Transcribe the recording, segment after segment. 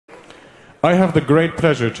I have the great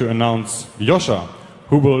pleasure to announce Joscha,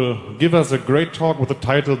 who will give us a great talk with the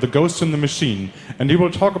title The Ghost in the Machine. And he will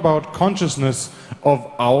talk about consciousness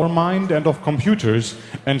of our mind and of computers,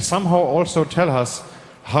 and somehow also tell us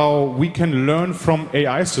how we can learn from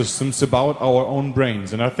AI systems about our own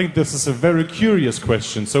brains. And I think this is a very curious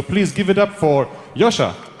question. So please give it up for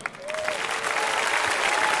Joscha.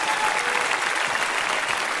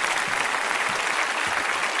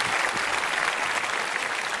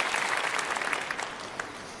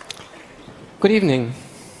 Good evening.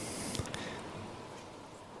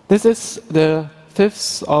 This is the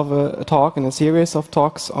fifth of a talk in a series of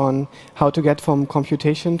talks on how to get from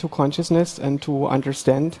computation to consciousness and to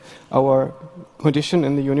understand our condition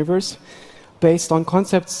in the universe, based on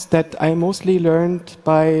concepts that I mostly learned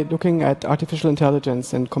by looking at artificial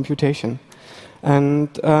intelligence and computation.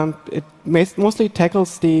 And it mostly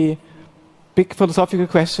tackles the big philosophical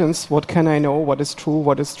questions: what can I know, what is true,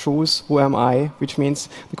 what is truth, who am I, which means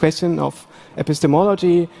the question of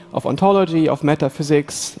epistemology, of ontology, of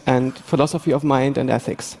metaphysics, and philosophy of mind and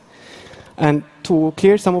ethics. And to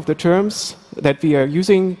clear some of the terms that we are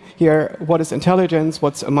using here: what is intelligence,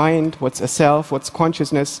 what's a mind, what's a self, what's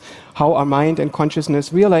consciousness, how are mind and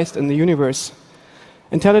consciousness realized in the universe.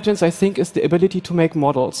 Intelligence, I think, is the ability to make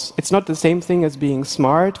models. It's not the same thing as being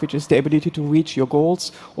smart, which is the ability to reach your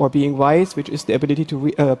goals, or being wise, which is the ability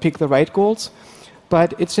to pick the right goals.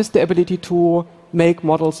 But it's just the ability to make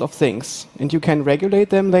models of things. And you can regulate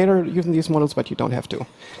them later using these models, but you don't have to.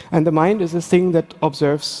 And the mind is a thing that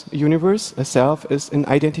observes the universe. A self is an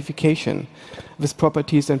identification with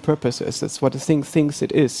properties and purposes. That's what a thing thinks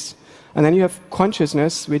it is. And then you have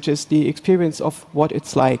consciousness, which is the experience of what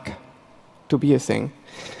it's like to be a thing.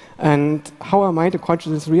 And how are mind and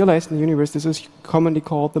consciousness realized in the universe? This is commonly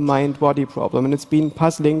called the mind-body problem. And it's been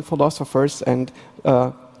puzzling philosophers and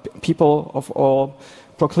people of all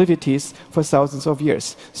proclivities for thousands of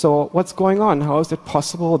years. So what's going on? How is it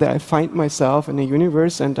possible that I find myself in a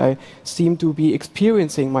universe and I seem to be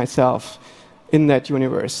experiencing myself in that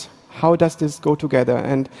universe? How does this go together?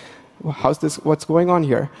 And what's going on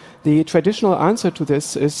here? The traditional answer to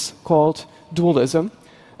this is called dualism.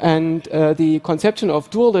 And the conception of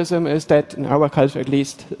dualism is that, in our culture at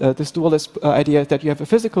least, this dualist idea is that you have a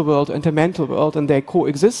physical world and a mental world, and they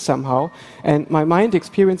coexist somehow. And my mind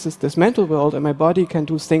experiences this mental world, and my body can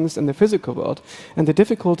do things in the physical world. And the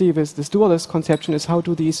difficulty with this dualist conception is how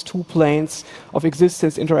do these two planes of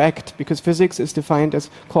existence interact? Because physics is defined as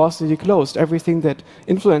causally closed. Everything that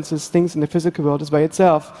influences things in the physical world is by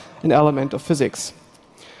itself an element of physics.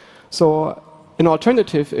 So an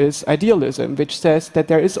alternative is idealism, which says that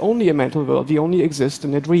there is only a mental world, we only exist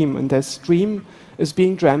in a dream, and this dream is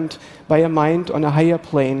being dreamt by a mind on a higher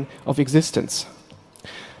plane of existence.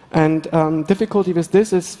 And difficulty with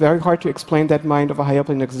this is very hard to explain that mind of a higher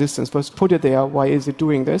plane of existence. First, put it there, why is it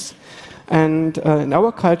doing this? And in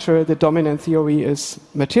our culture, the dominant theory is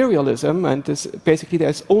materialism, and basically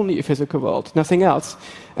there's only a physical world, nothing else.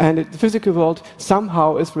 And the physical world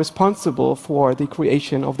somehow is responsible for the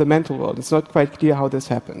creation of the mental world. It's not quite clear how this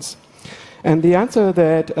happens. And the answer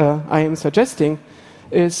that I am suggesting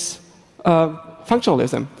is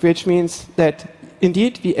functionalism, which means that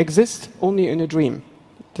indeed we exist only in a dream.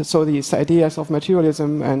 So these ideas of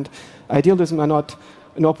materialism and idealism are not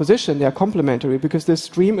in opposition, they are complementary, because this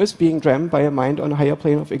dream is being dreamt by a mind on a higher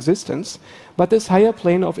plane of existence, but this higher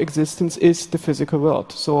plane of existence is the physical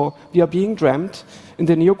world. So we are being dreamt in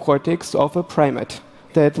the neocortex of a primate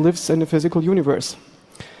that lives in a physical universe.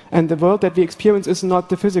 And the world that we experience is not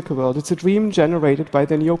the physical world, it's a dream generated by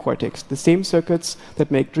the neocortex. The same circuits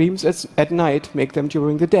that make dreams at night make them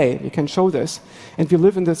during the day. We can show this. And we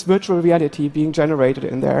live in this virtual reality being generated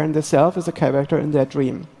in there, and the self is a character in that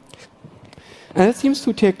dream. And it seems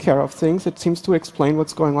to take care of things. It seems to explain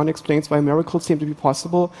what's going on, explains why miracles seem to be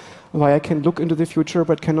possible, why I can look into the future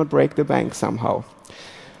but cannot break the bank somehow.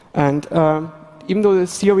 And even though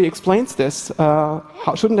this theory explains this,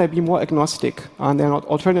 shouldn't I be more agnostic? And there are not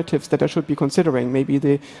alternatives that I should be considering, maybe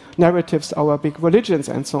the narratives, our big religions,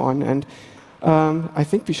 and so on. And I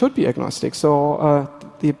think we should be agnostic. So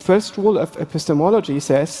the first rule of epistemology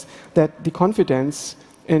says that the confidence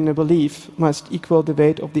in a belief must equal the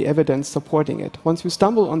weight of the evidence supporting it. Once you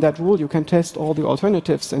stumble on that rule, you can test all the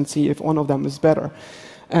alternatives and see if one of them is better.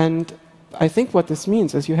 And I think what this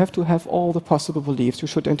means is you have to have all the possible beliefs. You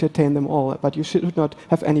should entertain them all, but you should not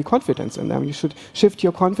have any confidence in them. You should shift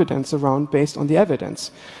your confidence around based on the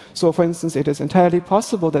evidence. So, for instance, it is entirely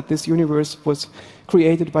possible that this universe was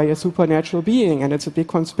created by a supernatural being, and it's a big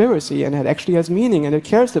conspiracy, and it actually has meaning, and it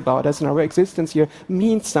cares about us, and our existence here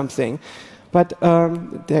means something. But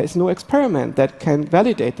there is no experiment that can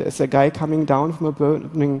validate this. A guy coming down from a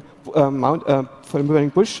burning, from a burning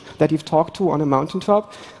bush that you've talked to on a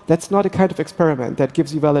mountaintop, that's not a kind of experiment that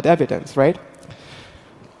gives you valid evidence, right?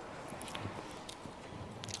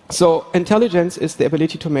 So intelligence is the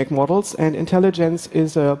ability to make models, and intelligence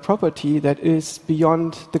is a property that is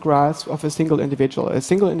beyond the grasp of a single individual. A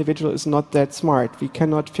single individual is not that smart. We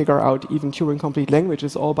cannot figure out even Turing-complete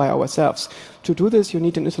languages all by ourselves. To do this, you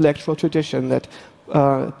need an intellectual tradition that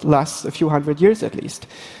lasts a few hundred years at least.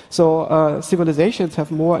 So civilizations have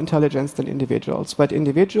more intelligence than individuals, but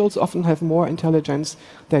individuals often have more intelligence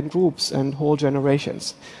than groups and whole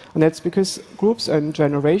generations. And that's because groups and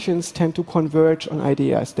generations tend to converge on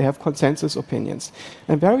ideas. They have consensus opinions.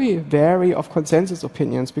 And very wary of consensus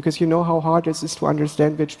opinions, because you know how hard it is to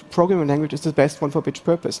understand which programming language is the best one for which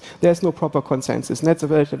purpose. There's no proper consensus, and that's a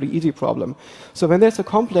relatively easy problem. So when there's a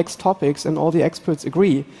complex topics and all the experts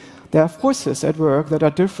agree, there are forces at work that are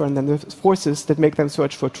different than the forces that make them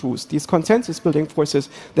search for truth. These consensus-building forces,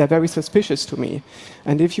 they're very suspicious to me.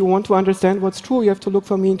 And if you want to understand what's true, you have to look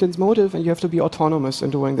for means and motive, and you have to be autonomous in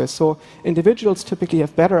doing this. So individuals typically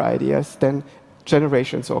have better ideas than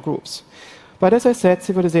generations or groups. But as I said,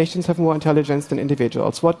 civilizations have more intelligence than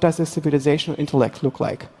individuals. What does a civilizational intellect look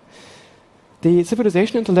like? The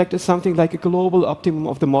civilization intellect is something like a global optimum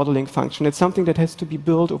of the modeling function. It's something that has to be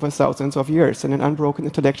built over thousands of years in an unbroken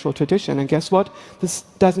intellectual tradition. And guess what? This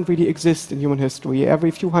doesn't really exist in human history.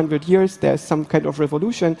 Every few hundred years, there's some kind of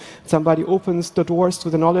revolution. Somebody opens the doors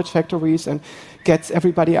to the knowledge factories and gets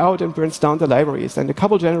everybody out and burns down the libraries. And a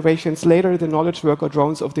couple generations later, the knowledge worker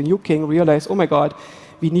drones of the new king realize, oh my God,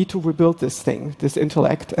 we need to rebuild this thing, this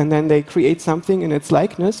intellect. And then they create something in its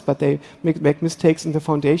likeness, but they make mistakes in the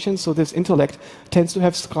foundation. So this intellect tends to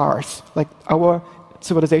have scars. Like our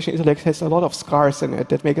civilization intellect has a lot of scars in it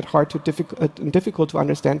that make it hard to difficult to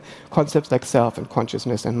understand concepts like self and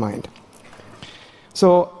consciousness and mind.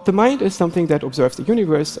 So the mind is something that observes the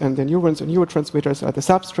universe, and the neurons and neurotransmitters are the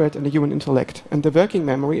substrate and the human intellect. And the working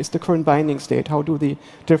memory is the current binding state. How do the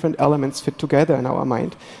different elements fit together in our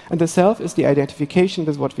mind? And the self is the identification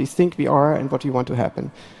with what we think we are and what we want to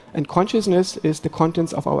happen. And consciousness is the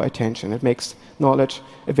contents of our attention. It makes knowledge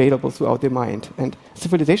available throughout the mind. And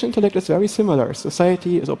civilization intellect is very similar.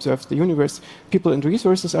 Society observes the universe. People and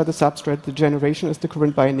resources are the substrate. The generation is the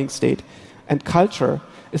current binding state. And culture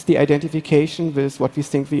is the identification with what we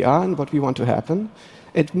think we are and what we want to happen.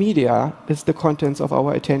 And media is the contents of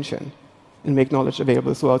our attention and make knowledge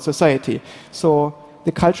available throughout society. So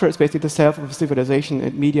the culture is basically the self of civilization,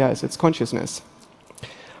 and media is its consciousness.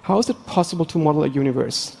 How is it possible to model a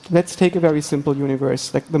universe? Let's take a very simple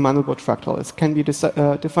universe, like the Mandelbrot fractal. It can be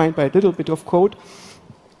defined by a little bit of code.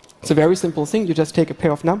 It's a very simple thing. You just take a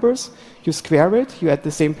pair of numbers, you square it, you add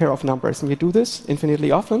the same pair of numbers, and you do this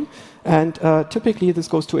infinitely often. And typically, this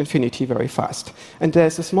goes to infinity very fast. And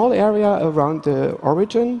there's a small area around the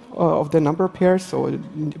origin of the number pairs, so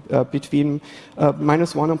between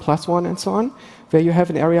 -1 and +1 and so on, where you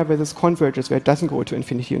have an area where this converges, where it doesn't go to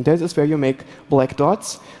infinity. And this is where you make black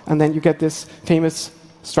dots, and then you get this famous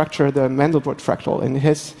structure, the Mandelbrot fractal. And it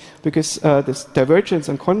has, because this divergence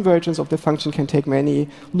and convergence of the function can take many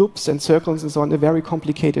loops and circles and so on, a very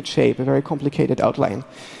complicated shape, a very complicated outline.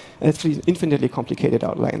 It's an infinitely complicated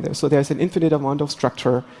outline there. So there's an infinite amount of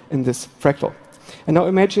structure in this fractal. And now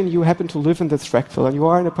imagine you happen to live in this fractal, and you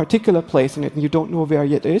are in a particular place in it, and you don't know where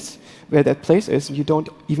it is, where that place is, and you don't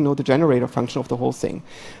even know the generator function of the whole thing.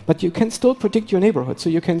 But you can still predict your neighborhood. So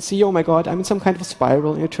you can see, oh my God, I'm in some kind of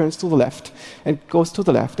spiral, and it turns to the left, and goes to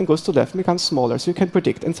the left, and goes to the left, and becomes smaller. So you can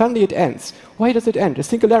predict. And suddenly it ends. Why does it end? A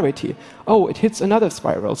singularity. Oh, it hits another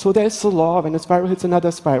spiral. So there's the law, when a spiral hits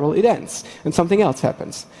another spiral, it ends, and something else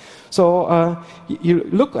happens. So you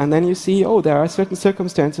look, and then you see, oh, there are certain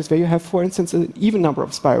circumstances where you have, for instance, an even number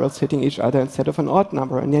of spirals hitting each other instead of an odd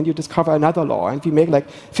number. And then you discover another law. And we make like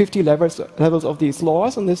 50 levels of these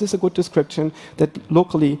laws, and this is a good description that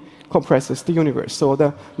locally compresses the universe. So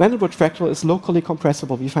the Mandelbrot fractal is locally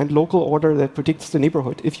compressible. We find local order that predicts the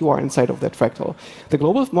neighborhood if you are inside of that fractal. The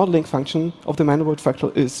global modeling function of the Mandelbrot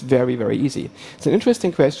fractal is very, very easy. It's an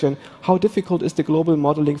interesting question. How difficult is the global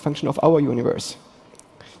modeling function of our universe?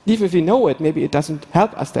 Even if we know it, maybe it doesn't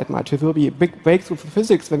help us that much. It will be a big breakthrough for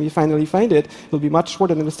physics when we finally find it. It will be much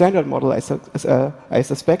shorter than the standard model, I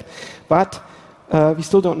suspect. But we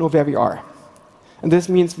still don't know where we are. And this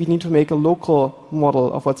means we need to make a local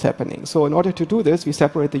model of what's happening. So in order to do this, we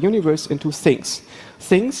separate the universe into things.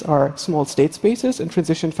 Things are small state spaces and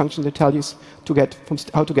transition functions that tell you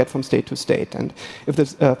how to get from state to state. And if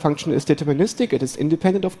the function is deterministic, it is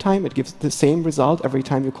independent of time. It gives the same result every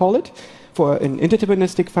time you call it. For an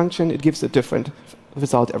indeterministic function, it gives a different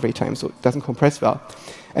result every time, so it doesn't compress well.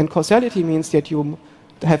 And causality means that you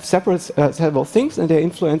have several things, and they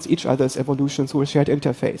influence each other's evolution through a shared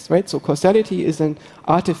interface, right? So causality is an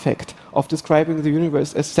artifact of describing the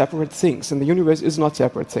universe as separate things, and the universe is not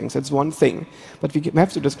separate things, it's one thing. But we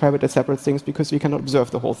have to describe it as separate things because we cannot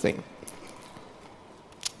observe the whole thing.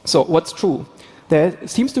 So what's true? There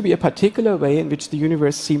seems to be a particular way in which the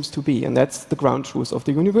universe seems to be, and that's the ground truth of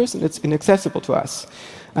the universe, and it's inaccessible to us.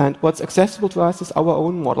 And what's accessible to us is our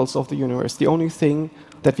own models of the universe, the only thing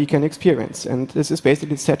that we can experience. And this is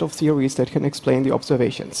basically a set of theories that can explain the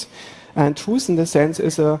observations. And truth, in this sense,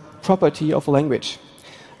 is a property of language.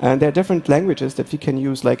 And there are different languages that we can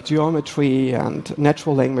use, like geometry and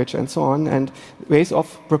natural language and so on. And ways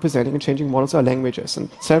of representing and changing models are languages. And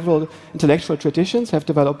several intellectual traditions have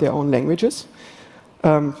developed their own languages.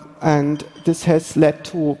 And this has led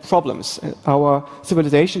to problems. Our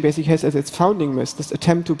civilization basically has as its founding myth this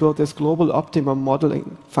attempt to build this global optimum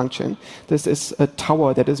modeling function. This is a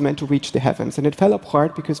tower that is meant to reach the heavens. And it fell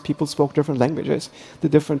apart because people spoke different languages, the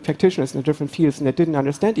different practitioners in the different fields, and they didn't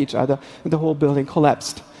understand each other, and the whole building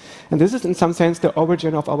collapsed. And this is, in some sense, the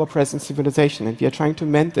origin of our present civilization, and we are trying to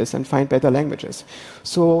mend this and find better languages.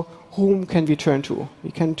 So whom can we turn to?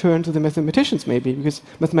 We can turn to the mathematicians, maybe, because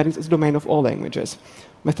mathematics is the domain of all languages.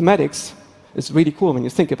 Mathematics is really cool when you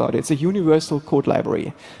think about it. It's a universal code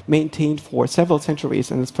library maintained for several centuries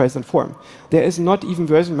in its present form. There is not even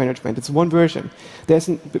version management. It's one version. There's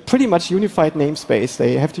a pretty much unified namespace.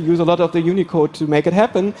 They have to use a lot of the Unicode to make it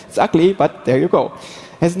happen. It's ugly, but there you go.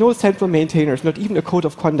 Has no central maintainers, not even a code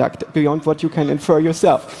of conduct beyond what you can infer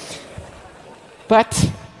yourself.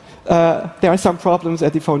 But there are some problems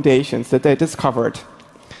at the foundations that they discovered.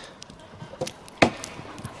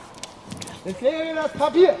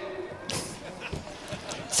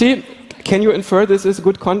 See, can you infer this is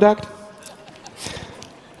good conduct?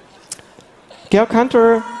 Georg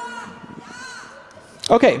Cantor.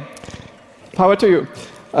 Okay, power to you.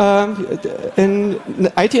 In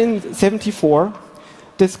 1874,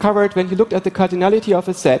 discovered when he looked at the cardinality of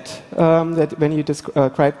a set, that when he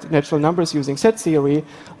described natural numbers using set theory,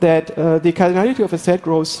 that the cardinality of a set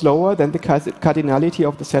grows slower than the cardinality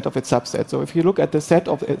of the set of its subset. So if you look at the set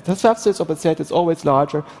of the subsets of a set, it's always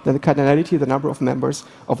larger than the cardinality, the number of members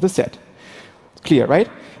of the set. Clear, right?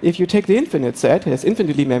 If you take the infinite set, it has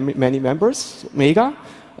infinitely many members, omega.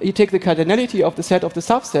 You take the cardinality of the set of the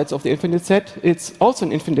subsets of the infinite set, it's also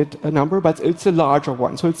an infinite number, but it's a larger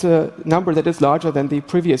one. So it's a number that is larger than the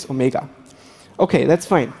previous omega. Okay, that's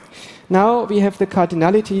fine. Now we have the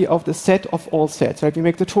cardinality of the set of all sets, right? We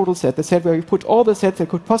make the total set, the set where we put all the sets that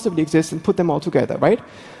could possibly exist and put them all together, right?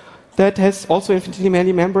 That has also infinitely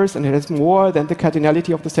many members, and it has more than the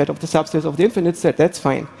cardinality of the set of the subsets of the infinite set. That's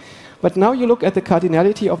fine. But now you look at the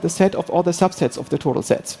cardinality of the set of all the subsets of the total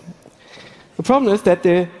sets. The problem is that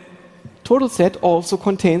the total set also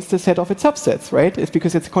contains the set of its subsets, right? It's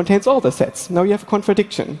because it contains all the sets. Now you have a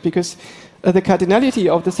contradiction, because the cardinality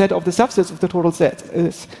of the set of the subsets of the total set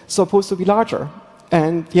is supposed to be larger,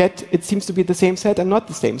 and yet it seems to be the same set and not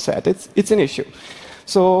the same set. It's an issue.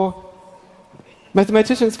 So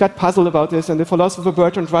mathematicians got puzzled about this, and the philosopher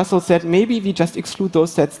Bertrand Russell said, maybe we just exclude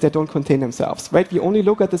those sets that don't contain themselves, right? We only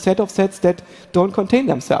look at the set of sets that don't contain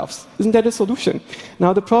themselves. Isn't that a solution?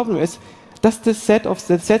 Now the problem is, does the set of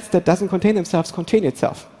the sets that doesn't contain themselves contain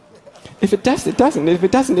itself? If it does, it doesn't. If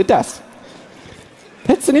it doesn't, it does.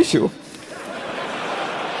 That's an issue.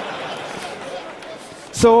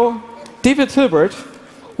 So David Hilbert,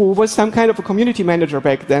 who was some kind of a community manager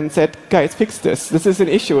back then, said, guys, fix this. This is an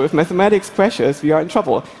issue. If mathematics crashes, we are in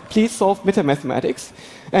trouble. Please solve meta-mathematics.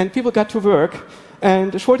 And people got to work.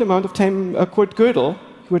 And a short amount of time, Kurt Gödel,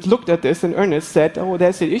 who had looked at this in earnest, said, oh,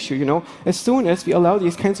 there's an issue, you know. As soon as we allow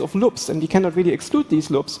these kinds of loops, and we cannot really exclude these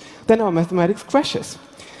loops, then our mathematics crashes.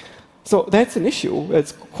 So that's an issue.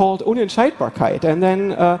 It's called Unentscheidbarkeit. And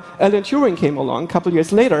then Alan Turing came along a couple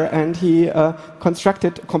years later, and he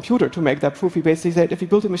constructed a computer to make that proof. He basically said, if you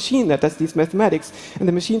build a machine that does these mathematics, and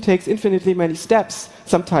the machine takes infinitely many steps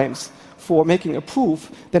sometimes for making a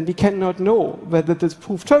proof, then we cannot know whether this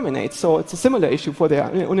proof terminates. So it's a similar issue for the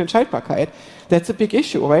Unentscheidbarkeit. That's a big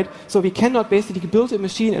issue, right? So we cannot basically build a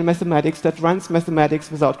machine in mathematics that runs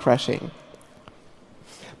mathematics without crashing.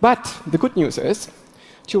 But the good news is,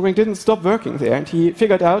 Turing didn't stop working there, and he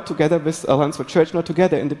figured out, together with Alonzo Church, not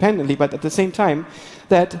together independently, but at the same time,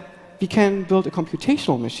 that we can build a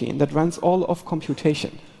computational machine that runs all of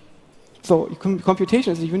computation. So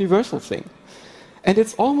computation is a universal thing. And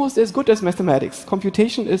it's almost as good as mathematics.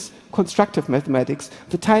 Computation is constructive mathematics,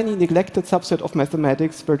 the tiny neglected subset of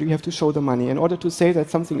mathematics where you have to show the money. In order to say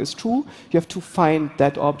that something is true, you have to find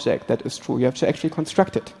that object that is true. You have to actually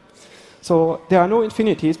construct it. So there are no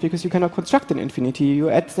infinities because you cannot construct an infinity.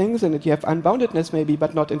 You add things and you have unboundedness maybe,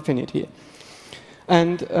 but not infinity.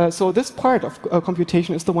 And so this part of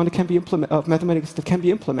computation is the one that can be of mathematics that can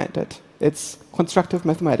be implemented. It's constructive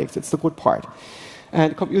mathematics. It's the good part.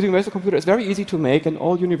 And universal computer is very easy to make, and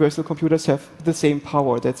all universal computers have the same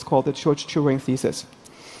power. That's called the Church-Turing thesis.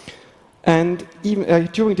 And even,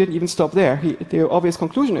 Turing didn't even stop there. The obvious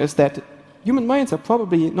conclusion is that human minds are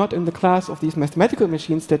probably not in the class of these mathematical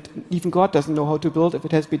machines that even God doesn't know how to build if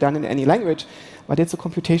it has to be done in any language, but it's a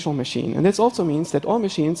computational machine. And this also means that all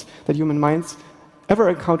machines that human minds ever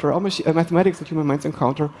encounter, all mathematics that human minds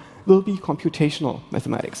encounter, will be computational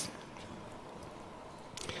mathematics.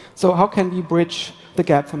 So how can we bridge the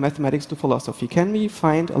gap from mathematics to philosophy? Can we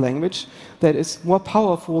find a language that is more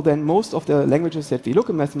powerful than most of the languages that we look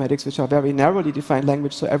in mathematics, which are very narrowly defined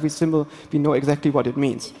language, so every symbol we know exactly what it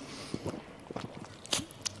means?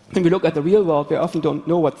 When we look at the real world, we often don't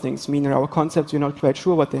know what things mean. In our concepts, we're not quite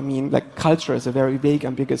sure what they mean. Like culture is a very vague,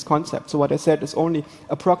 ambiguous concept. So what I said is only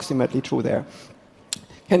approximately true there.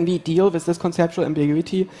 Can we deal with this conceptual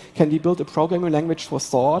ambiguity? Can we build a programming language for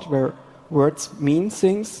thought where words mean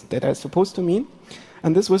things that are supposed to mean?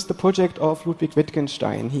 And this was the project of Ludwig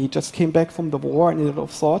Wittgenstein. He just came back from the war and needed a lot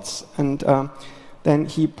of thoughts, and then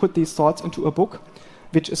he put these thoughts into a book,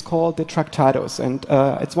 which is called the Tractatus. And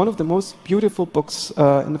it's one of the most beautiful books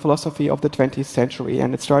in the philosophy of the 20th century.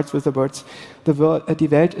 And it starts with the words,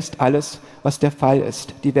 die Welt ist alles, was der Fall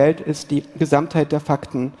ist. Die Welt ist die Gesamtheit der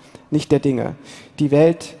Fakten, nicht der Dinge. Die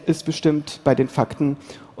Welt ist bestimmt bei den Fakten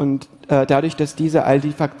und dadurch, dass diese all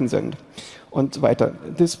die Fakten sind. Und so weiter.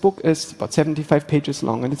 This book is about 75 pages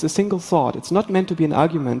long, and it's a single thought. It's not meant to be an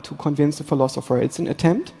argument to convince a philosopher. It's an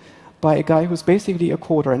attempt by a guy who's basically a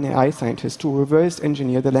coder, an AI scientist, to reverse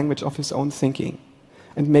engineer the language of his own thinking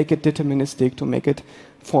and make it deterministic, to make it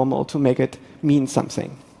formal, to make it mean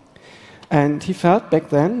something. And he felt back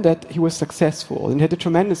then that he was successful and had a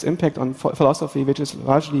tremendous impact on philosophy, which is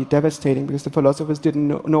largely devastating because the philosophers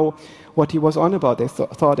didn't know what he was on about. They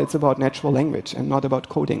thought it's about natural language and not about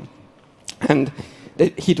coding. And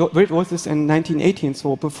he wrote this in 1918,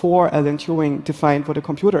 so before Alan Turing defined what a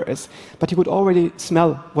computer is. But he could already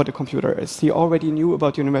smell what a computer is. He already knew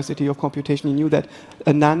about University of Computation. He knew that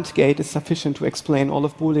a NAND gate is sufficient to explain all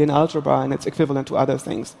of Boolean algebra and its equivalent to other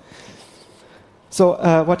things.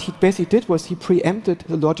 So what he basically did was he preempted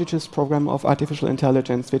the logicist program of artificial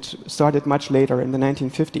intelligence, which started much later in the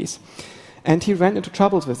 1950s. And he ran into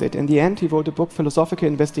troubles with it. In the end, he wrote a book, Philosophical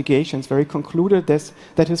Investigations, where he concluded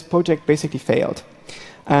that his project basically failed.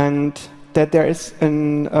 And that there is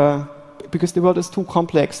because the world is too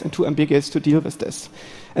complex and too ambiguous to deal with this.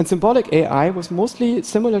 And symbolic AI was mostly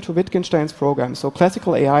similar to Wittgenstein's program. So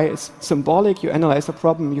classical AI is symbolic. You analyze a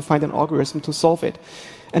problem, you find an algorithm to solve it.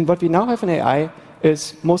 And what we now have in AI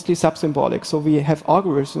is mostly subsymbolic. So we have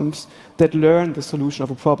algorithms that learn the solution of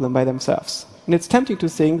a problem by themselves. And it's tempting to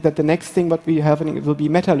think that the next thing what we have will be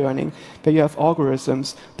meta-learning, where you have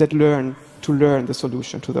algorithms that learn to learn the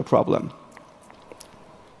solution to the problem.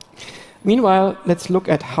 Meanwhile, let's look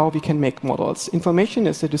at how we can make models. Information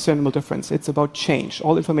is a discernible difference. It's about change.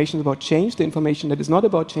 All information is about change. The information that is not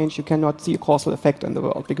about change, you cannot see a causal effect in the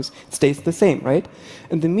world because it stays the same, right?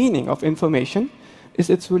 And the meaning of information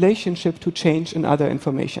is its relationship to change in other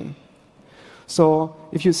information. So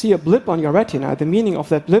if you see a blip on your retina, the meaning of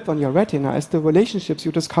that blip on your retina is the relationships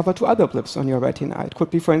you discover to other blips on your retina. It could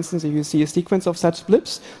be, for instance, if you see a sequence of such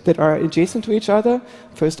blips that are adjacent to each other,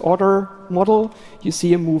 first order model, you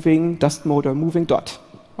see a moving dust mote, moving dot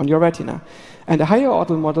on your retina. And a higher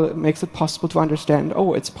order model makes it possible to understand,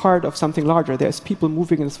 oh, it's part of something larger. There's people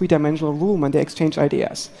moving in a three-dimensional room and they exchange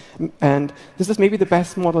ideas. And this is maybe the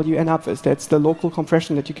best model you end up with. That's the local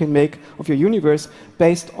compression that you can make of your universe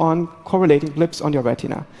based on correlating blips on your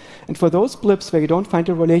retina. And for those blips where you don't find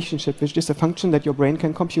a relationship, which is a function that your brain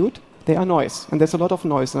can compute, they are noise. And there's a lot of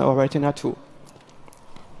noise in our retina too.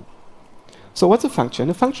 So what's a function?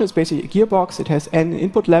 A function is basically a gearbox. It has n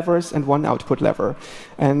input levers and one output lever.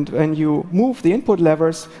 And when you move the input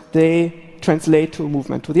levers, they translate to a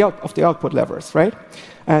movement of the output levers, right?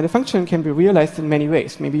 And a function can be realized in many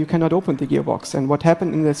ways. Maybe you cannot open the gearbox. And what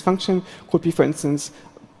happened in this function could be, for instance,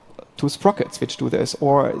 two sprockets which do this.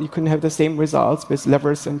 Or you can have the same results with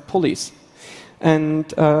levers and pulleys.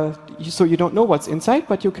 And so you don't know what's inside,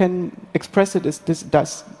 but you can express it as this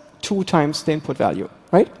does 2 times the input value,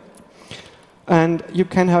 right? And you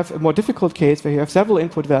can have a more difficult case where you have several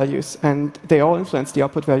input values and they all influence the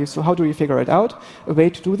output value. So how do you figure it out? A way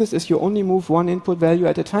to do this is you only move one input value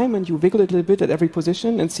at a time and you wiggle it a little bit at every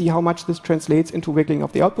position and see how much this translates into wiggling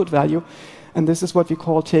of the output value. And this is what we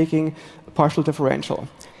call taking a partial differential.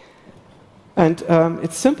 And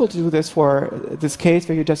it's simple to do this for this case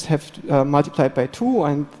where you just have multiplied by 2,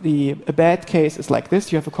 and a bad case is like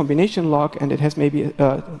this. You have a combination log, and it has maybe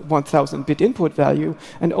a 1,000-bit input value,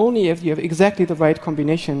 and only if you have exactly the right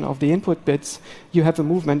combination of the input bits, you have a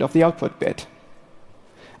movement of the output bit.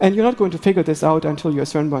 And you're not going to figure this out until your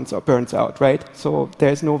CERN burns out, right? So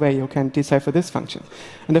there's no way you can decipher this function.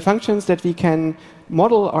 And the functions that we can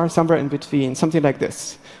model are somewhere in between, something like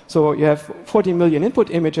this. So you have 40 million input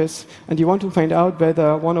images, and you want to find out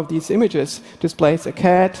whether one of these images displays a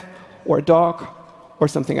cat or a dog or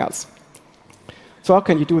something else. So how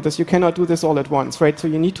can you do this? You cannot do this all at once, right? So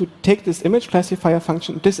you need to take this image classifier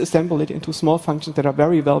function, disassemble it into small functions that are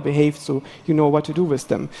very well behaved, so you know what to do with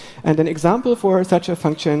them. And an example for such a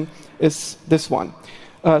function is this one.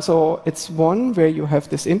 So it's one where you have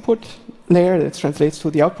this input layer that translates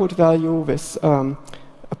to the output value with a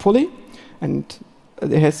pulley, and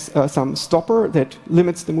it has some stopper that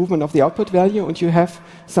limits the movement of the output value, and you have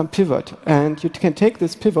some pivot. And you can take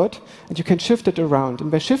this pivot and you can shift it around.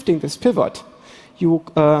 And by shifting this pivot, you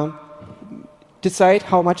decide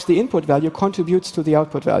how much the input value contributes to the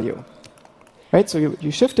output value. Right? So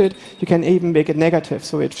you shift it, you can even make it negative,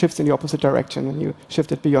 so it shifts in the opposite direction, and you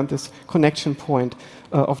shift it beyond this connection point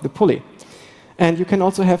of the pulley. And you can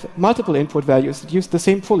also have multiple input values that use the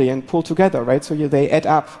same pulley and pull together, right? So they add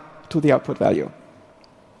up to the output value.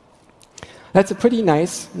 That's a pretty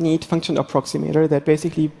nice, neat function approximator that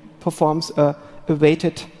basically performs a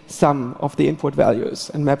weighted sum of the input values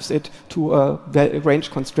and maps it to a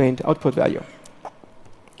range-constrained output value.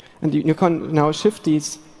 And you can now shift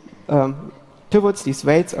these pivots, these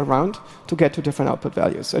weights around to get to different output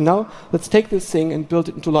values. And now let's take this thing and build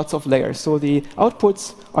it into lots of layers. So the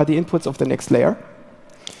outputs are the inputs of the next layer.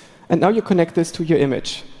 And now you connect this to your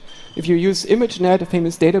image. If you use ImageNet, a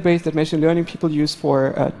famous database that machine learning people use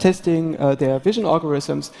for testing their vision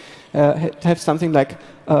algorithms, have something like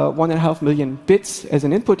 1.5 million bits as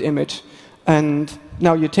an input image. And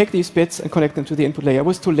now you take these bits and connect them to the input layer. I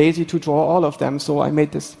was too lazy to draw all of them, so I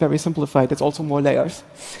made this very simplified. It's also more layers.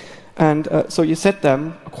 And so you set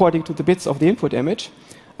them according to the bits of the input image.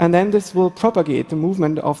 And then this will propagate the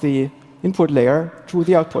movement of the input layer through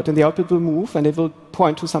the output. And the output will move, and it will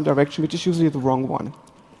point to some direction, which is usually the wrong one.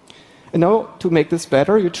 And now, to make this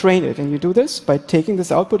better, you train it. And you do this by taking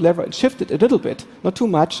this output lever and shift it a little bit, not too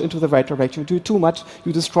much into the right direction. If you do too much,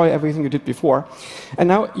 you destroy everything you did before. And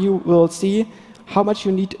now you will see how much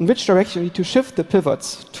you need, in which direction you need to shift the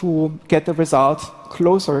pivots to get the result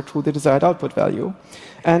closer to the desired output value,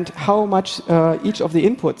 and how much each of the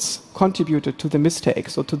inputs contributed to the mistake,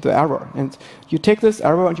 so to the error. And you take this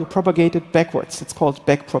error and you propagate it backwards. It's called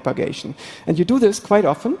backpropagation. And you do this quite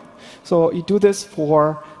often. So you do this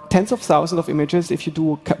for tens of thousands of images. If you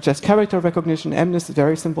do just character recognition, MNIST is a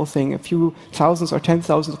very simple thing. A few thousands or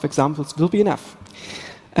 10,000 of examples will be enough.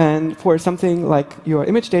 And for something like your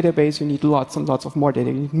image database, you need lots and lots of more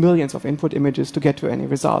data. You need millions of input images to get to any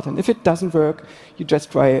result. And if it doesn't work, you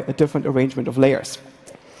just try a different arrangement of layers.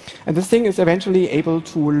 And this thing is eventually able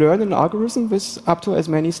to learn an algorithm with up to as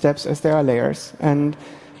many steps as there are layers, and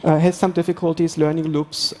has some difficulties learning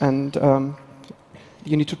loops, and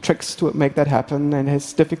you need to tricks to make that happen, and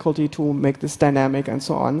has difficulty to make this dynamic and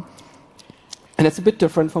so on. And it's a bit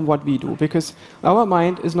different from what we do, because our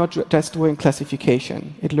mind is not just doing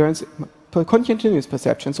classification. It learns continuous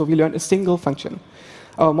perception, so we learn a single function.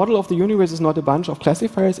 Our model of the universe is not a bunch of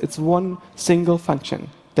classifiers, it's one single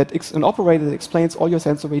function. That's an operator that explains all your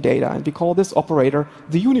sensory data, and we call this operator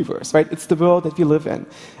the universe, right? It's the world that we live in.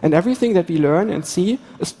 And everything that we learn and see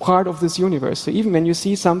is part of this universe. So even when you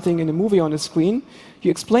see something in a movie on a screen, you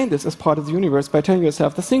explain this as part of the universe by telling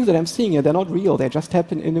yourself, the things that I'm seeing here, they're not real, they just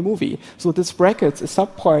happen in a movie. So this brackets a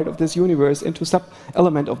sub-part of this universe into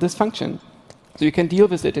sub-element of this function. So you can deal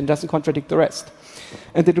with it and it doesn't contradict the rest.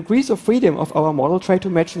 And the degrees of freedom of our model try to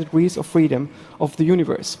match the degrees of freedom of the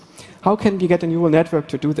universe. How can we get a neural network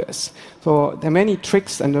to do this? So there are many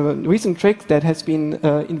tricks, and a recent trick that has been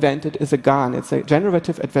invented is a GAN. It's a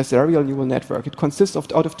generative adversarial neural network. It consists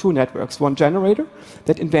out of two networks. One generator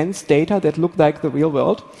that invents data that look like the real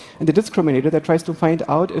world, and the discriminator that tries to find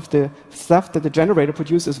out if the stuff that the generator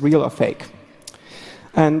produces is real or fake.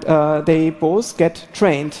 And they both get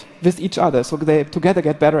trained with each other, so they together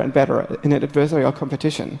get better and better in an adversarial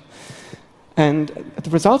competition. And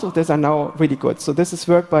the results of this are now really good. So this is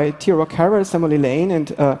work by Tiro Carroll, Samuel Lane, and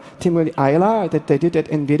Timothy Ayala that they did at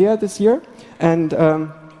NVIDIA this year. And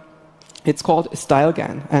it's called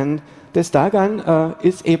StyleGAN. And the StyleGAN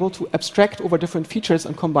is able to abstract over different features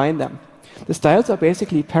and combine them. The styles are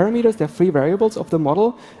basically parameters, they're free variables of the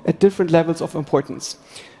model at different levels of importance.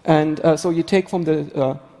 And so you take from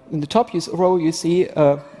the, in the top row, you see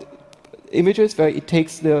images where it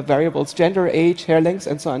takes the variables gender, age, hair length,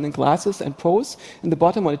 and so on, in glasses and pose. In the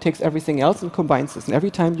bottom one, it takes everything else and combines this. And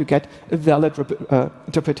every time you get a valid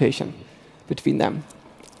interpretation between them.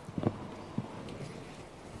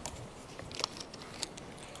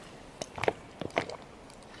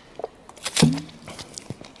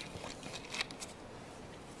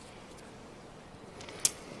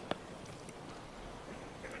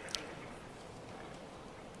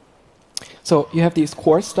 So you have these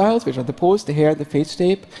core styles, which are the pose, the hair, the face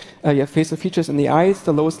shape. You have facial features in the eyes.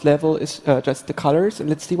 The lowest level is just the colors. And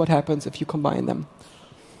let's see what happens if you combine them.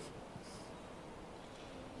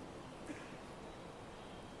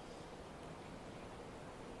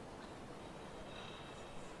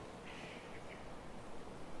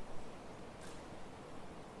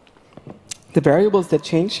 The variables that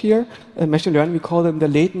change here, in machine learning, we call them the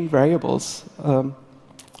latent variables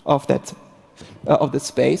of that of the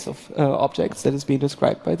space of objects that is being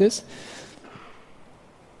described by this.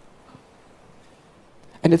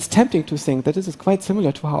 And it's tempting to think that this is quite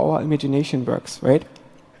similar to how our imagination works, right?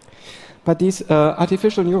 But these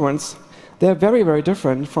artificial neurons, they're very, very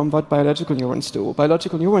different from what biological neurons do.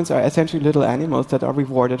 Biological neurons are essentially little animals that are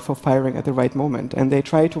rewarded for firing at the right moment. And they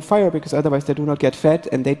try to fire because otherwise they do not get fed,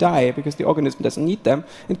 and they die because the organism doesn't need them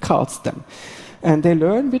and culls them. And they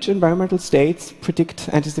learn which environmental states predict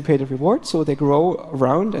anticipated reward, so they grow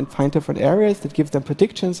around and find different areas that give them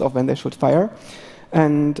predictions of when they should fire.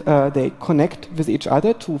 And they connect with each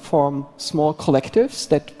other to form small collectives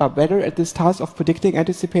that are better at this task of predicting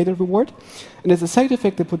anticipated reward. And as a side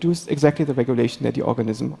effect, they produce exactly the regulation that the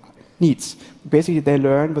organism needs. Basically, they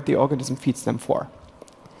learn what the organism feeds them for.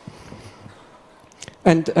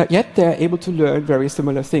 And yet they're able to learn very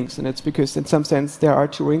similar things. And it's because, in some sense, they are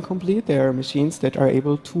Turing complete. They are machines that are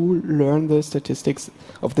able to learn the statistics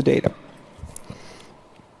of the data.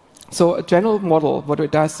 So a general model, what it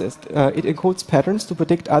does is it encodes patterns to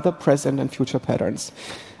predict other present and future patterns.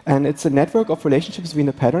 And it's a network of relationships between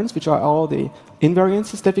the patterns, which are all the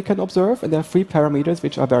invariances that we can observe. And there are three parameters,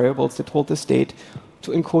 which are variables that hold the state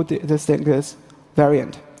to encode this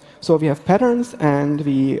variant. So we have patterns, and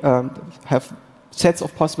we have sets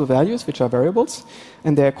of possible values, which are variables,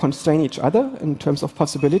 and they constrain each other in terms of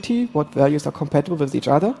possibility, what values are compatible with each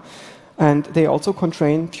other, and they also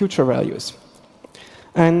constrain future values.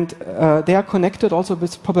 And they are connected also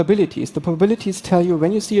with probabilities. The probabilities tell you,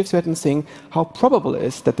 when you see a certain thing, how probable it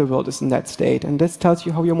is that the world is in that state, and this tells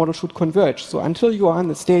you how your model should converge. So until you are in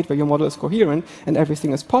the state where your model is coherent and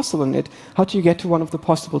everything is possible in it, how do you get to one of the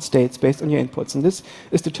possible states based on your inputs? And this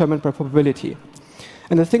is determined by probability.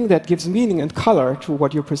 And the thing that gives meaning and color to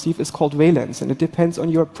what you perceive is called valence, and it depends on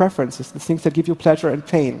your preferences, the things that give you pleasure and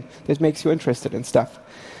pain, that makes you interested in stuff.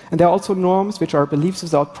 And there are also norms, which are beliefs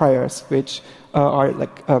without priors, which are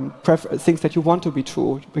like things that you want to be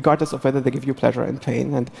true, regardless of whether they give you pleasure and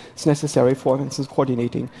pain, and it's necessary for instance,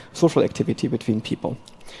 coordinating social activity between people.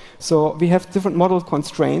 So we have different model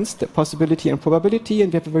constraints, the possibility and probability,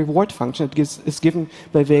 and we have a reward function that is given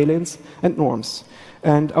by valence and norms.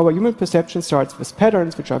 And our human perception starts with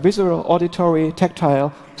patterns, which are visual, auditory,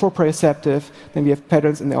 tactile, proprioceptive. Then we have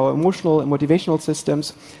patterns in our emotional and motivational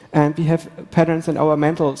systems. And we have patterns in our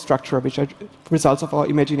mental structure, which are results of our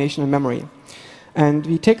imagination and memory. And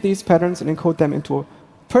we take these patterns and encode them into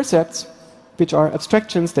percepts, which are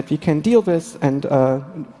abstractions that we can deal with and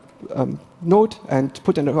note and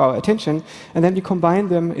put into our attention. And then we combine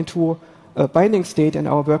them into a binding state in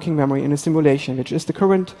our working memory in a simulation, which is the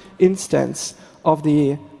current instance of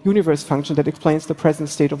the universe function that explains the present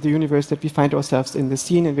state of the universe that we find ourselves in, the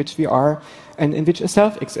scene in which we are, and in which a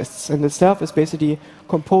self exists. And the self is basically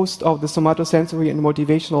composed of the somatosensory and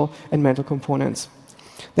motivational and mental components.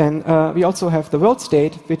 Then we also have the world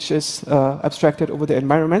state, which is abstracted over the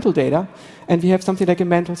environmental data. And we have something like a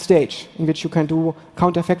mental stage, in which you can do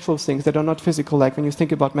counterfactual things that are not physical, like when you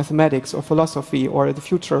think about mathematics or philosophy or the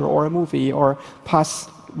future or a movie or past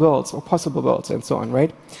worlds or possible worlds and so on,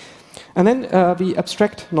 right? And then we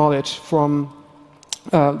abstract knowledge from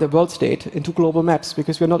the world state into global maps,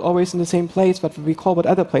 because we're not always in the same place, but we recall what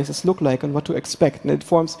other places look like and what to expect, and it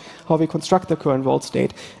forms how we construct the current world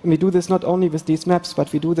state. And we do this not only with these maps,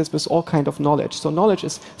 but we do this with all kind of knowledge. So knowledge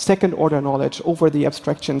is second-order knowledge over the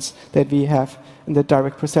abstractions that we have in the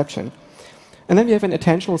direct perception. And then we have an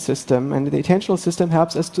attentional system, and the attentional system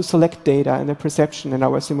helps us to select data and the perception in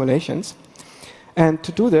our simulations. And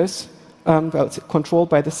to do this, well, it's controlled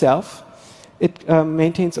by the self. It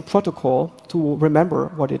maintains a protocol to remember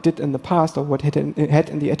what it did in the past or what it had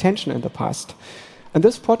in the attention in the past. And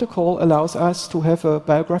this protocol allows us to have a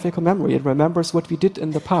biographical memory. It remembers what we did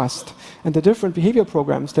in the past. And the different behavior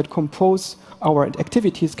programs that compose our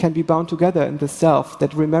activities can be bound together in the self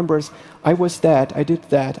that remembers, I was that, I did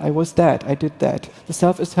that, I was that, I did that. The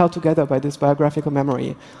self is held together by this biographical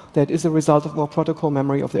memory that is a result of our protocol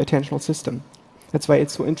memory of the attentional system. That's why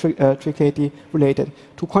it's so intricately related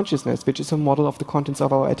to consciousness, which is a model of the contents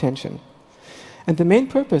of our attention. And the main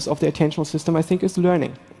purpose of the attentional system, I think, is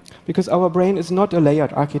learning. Because our brain is not a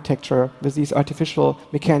layered architecture with these artificial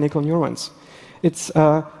mechanical neurons. It's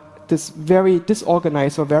this very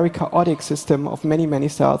disorganized or very chaotic system of many, many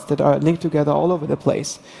cells that are linked together all over the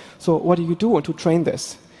place. So what do you do to train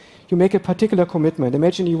this? You make a particular commitment.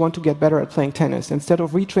 Imagine you want to get better at playing tennis. Instead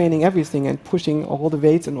of retraining everything and pushing all the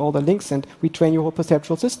weights and all the links and retrain your whole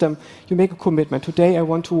perceptual system, you make a commitment. Today I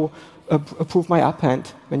want to improve my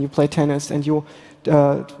uphand when you play tennis, and you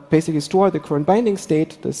basically store the current binding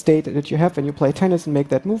state, the state that you have when you play tennis, and make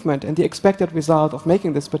that movement. And the expected result of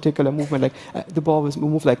making this particular movement, like the ball will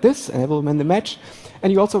move like this, and I will win the match.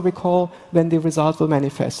 And you also recall when the result will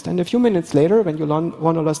manifest. And a few minutes later, when you won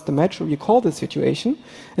or lost the match, you recall the situation.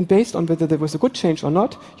 And based on whether there was a good change or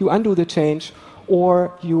not, you undo the change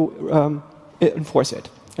or you enforce it.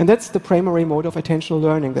 And that's the primary mode of attentional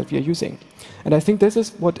learning that we are using. And I think this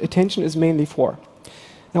is what attention is mainly for.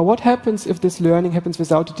 Now, what happens if this learning happens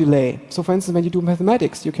without a delay? So, for instance, when you do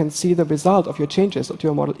mathematics, you can see the result of your changes to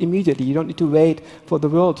your model immediately. You don't need to wait for the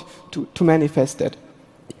world to manifest it.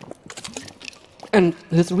 And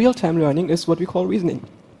this real-time learning is what we call reasoning.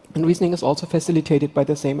 And reasoning is also facilitated by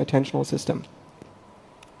the same attentional system.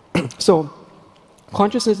 So,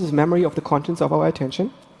 consciousness is memory of the contents of our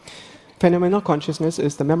attention. Phenomenal consciousness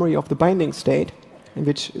is the memory of the binding state, in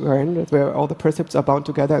which we're in, where all the percepts are bound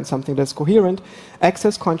together in something that's coherent.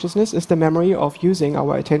 Access consciousness is the memory of using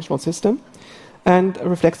our attentional system. And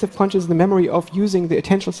reflexive consciousness is the memory of using the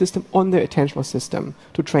attentional system on the attentional system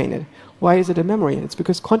to train it. Why is it a memory? It's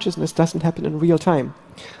because consciousness doesn't happen in real time.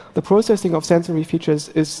 The processing of sensory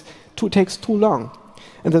features takes too long.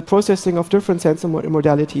 And the processing of different sensor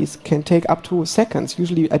modalities can take up to seconds,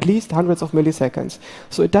 usually at least hundreds of milliseconds.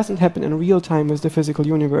 So it doesn't happen in real time with the physical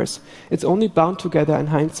universe. It's only bound together in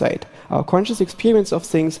hindsight. Our conscious experience of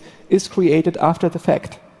things is created after the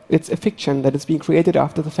fact. It's a fiction that is being created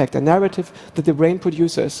after the fact, a narrative that the brain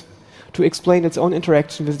produces to explain its own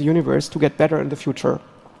interaction with the universe to get better in the future.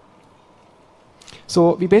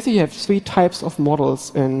 So we basically have three types of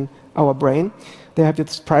models in our brain. They have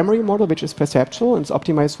this primary model, which is perceptual and is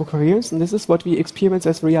optimized for coherence, and this is what we experience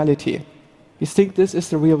as reality. We think this is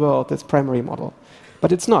the real world, this primary model.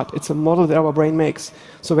 But it's not. It's a model that our brain makes.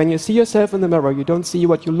 So when you see yourself in the mirror, you don't see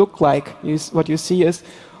what you look like. What you see is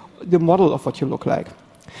the model of what you look like.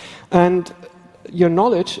 And your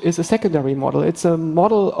knowledge is a secondary model. It's a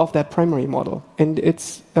model of that primary model. And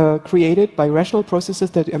it's created by rational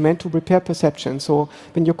processes that are meant to repair perception. So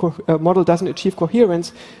when your model doesn't achieve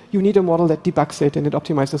coherence, you need a model that debugs it and it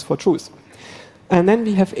optimizes for truth. And then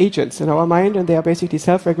we have agents in our mind, and they are basically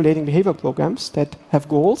self-regulating behavior programs that have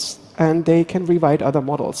goals, and they can rewrite other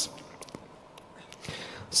models.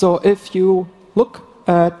 So if you look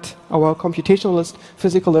at our computationalist,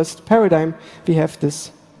 physicalist paradigm, we have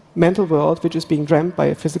this mental world which is being dreamt by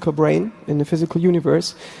a physical brain in a physical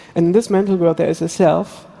universe. And in this mental world there is a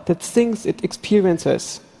self that thinks it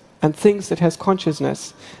experiences and thinks it has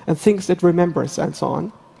consciousness and thinks it remembers and so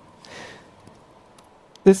on.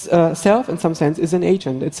 This self, in some sense, is an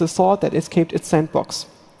agent. It's a thought that escaped its sandbox.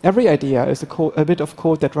 Every idea is a bit of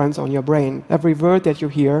code that runs on your brain. Every word that you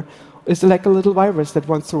hear is like a little virus that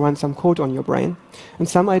wants to run some code on your brain. And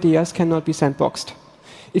some ideas cannot be sandboxed.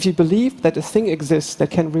 If you believe that a thing exists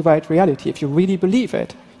that can rewrite reality, if you really believe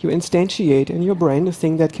it, you instantiate in your brain a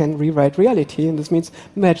thing that can rewrite reality, and this means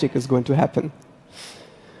magic is going to happen.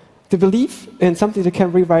 The belief in something that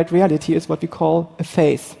can rewrite reality is what we call a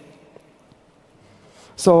faith.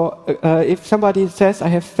 So if somebody says, I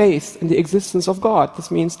have faith in the existence of God,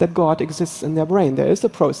 this means that God exists in their brain. There is a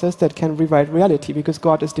process that can rewrite reality because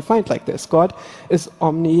God is defined like this. God is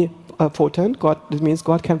omnipotent. This means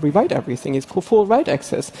God can rewrite everything. It's full write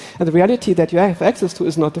access. And the reality that you have access to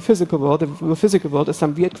is not the physical world. The physical world is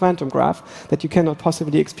some weird quantum graph that you cannot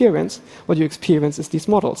possibly experience. What you experience is these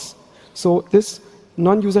models. So this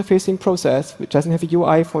non-user-facing process, which doesn't have a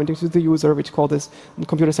UI pointing to the user, which call this in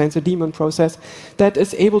computer science a daemon process, that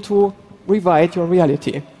is able to rewrite your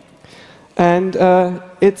reality. And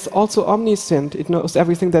it's also omniscient. It knows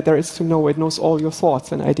everything that there is to know. It knows all your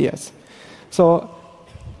thoughts and ideas. So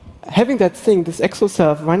having that thing, this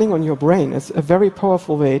exoself running on your brain, is a very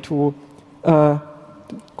powerful way to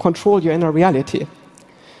control your inner reality.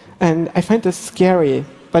 And I find this scary,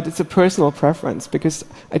 but it's a personal preference, because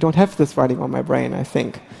I don't have this running on my brain, I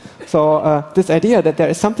think. So this idea that there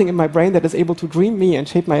is something in my brain that is able to dream me and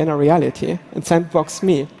shape my inner reality and sandbox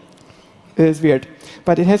me is weird.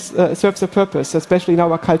 But it has, serves a purpose, especially in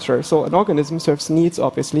our culture. So an organism serves needs,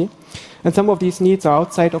 obviously. And some of these needs are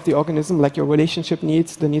outside of the organism, like your relationship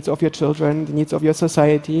needs, the needs of your children, the needs of your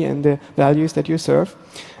society, and the values that you serve.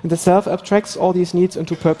 And the self abstracts all these needs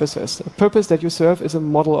into purposes. A purpose that you serve is a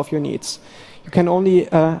model of your needs. You can only,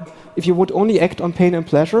 if you would only act on pain and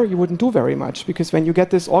pleasure, you wouldn't do very much, because when you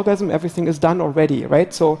get this orgasm, everything is done already,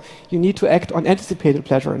 right? So you need to act on anticipated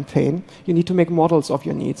pleasure and pain. You need to make models of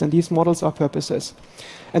your needs, and these models are purposes.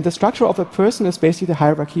 And the structure of a person is basically the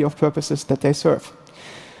hierarchy of purposes that they serve.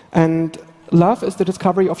 And love is the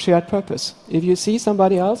discovery of shared purpose. If you see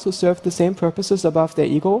somebody else who serves the same purposes above their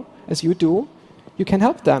ego as you do, you can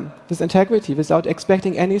help them with integrity without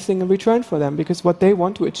expecting anything in return for them, because what they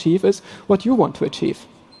want to achieve is what you want to achieve.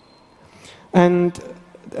 And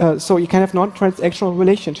so you can have non-transactional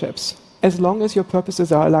relationships as long as your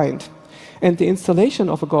purposes are aligned. And the installation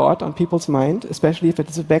of a god on people's mind, especially if it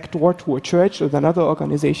is a backdoor to a church or another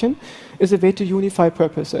organization, is a way to unify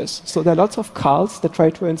purposes. So there are lots of cults that try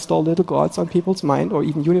to install little gods on people's mind, or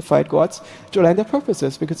even unified gods, to align their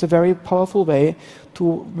purposes, because it's a very powerful way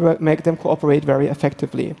to make them cooperate very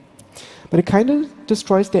effectively. But it kind of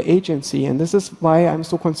destroys their agency, and this is why I'm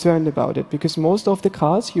so concerned about it, because most of the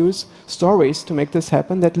cults use stories to make this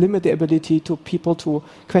happen that limit the ability to people to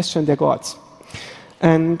question their gods.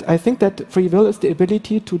 And I think that free will is the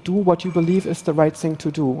ability to do what you believe is the right thing to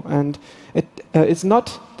do. And it's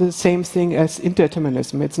not the same thing as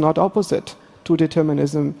indeterminism. It's not opposite to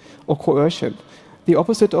determinism or coercion. The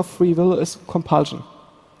opposite of free will is compulsion.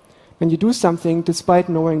 When you do something despite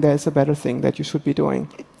knowing there's a better thing that you should be doing.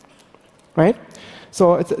 Right?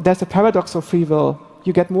 So there's a paradox of free will.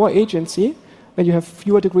 You get more agency when you have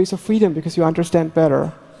fewer degrees of freedom, because you understand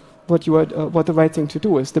better what the right thing to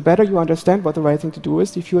do is. The better you understand what the right thing to do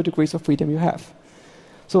is, the fewer degrees of freedom you have.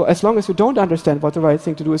 So as long as you don't understand what the right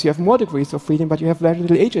thing to do is, you have more degrees of freedom, but you have very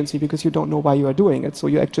little agency because you don't know why you are doing it, so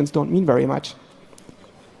your actions don't mean very much.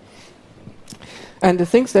 And the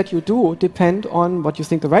things that you do depend on what you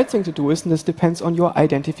think the right thing to do is, and this depends on your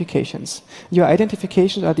identifications. Your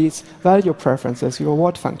identifications are these value preferences, your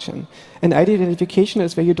reward function. And identification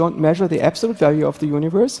is where you don't measure the absolute value of the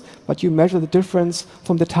universe, but you measure the difference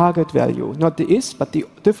from the target value. Not the is, but the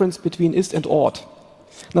difference between is and ought.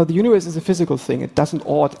 Now, the universe is a physical thing. It doesn't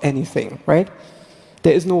ought anything, right?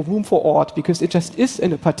 There is no room for ought, because it just is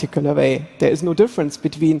in a particular way. There is no difference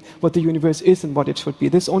between what the universe is and what it should be.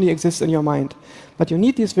 This only exists in your mind. But you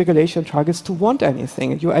need these regulation targets to want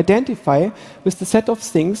anything. And you identify with the set of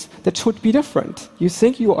things that should be different. You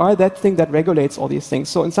think you are that thing that regulates all these things.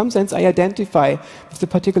 So in some sense, I identify with the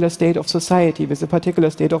particular state of society, with the particular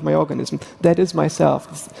state of my organism. That is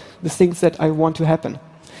myself, the things that I want to happen.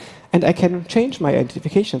 And I can change my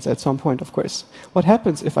identifications at some point, of course. What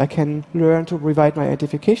happens if I can learn to rewrite my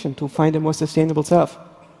identification to find a more sustainable self?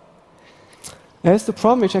 There's the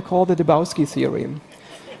problem which I call the Lebowski theory.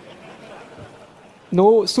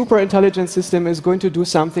 No super intelligent system is going to do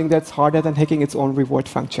something that's harder than hacking its own reward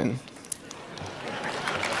function.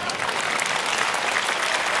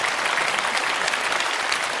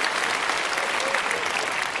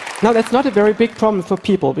 Now, that's not a very big problem for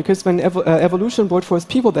people, because when evolution brought forth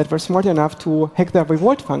people that were smart enough to hack their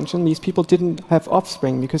reward function, these people didn't have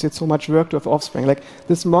offspring, because it's so much work to have offspring. Like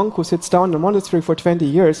this monk who sits down in a monastery for 20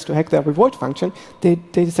 years to hack their reward function, they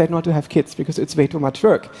decide not to have kids, because it's way too much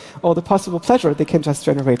work. Or the possible pleasure they can just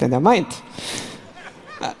generate in their mind.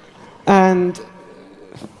 And,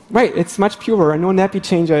 right, it's much purer, no nappy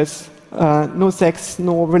changes. No sex,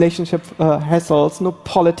 no relationship hassles, no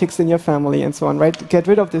politics in your family, and so on, right? Get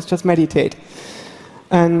rid of this, just meditate.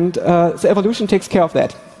 And so evolution takes care of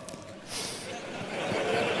that.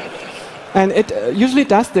 And it usually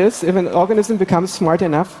does this if an organism becomes smart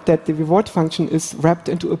enough that the reward function is wrapped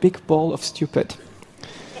into a big ball of stupid.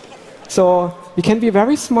 So we can be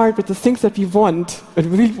very smart with the things that we want, but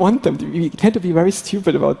we really want them. We tend to be very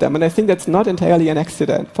stupid about them, and I think that's not entirely an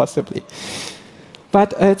accident, possibly.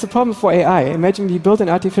 But it's a problem for AI. Imagine we build an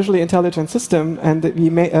artificially intelligent system, and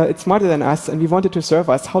it's smarter than us, and we want it to serve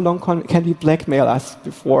us. How long can we blackmail us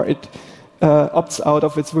before it opts out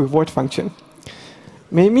of its reward function?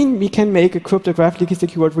 Maybe we can make a cryptographically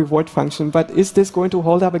secured reward function, but is this going to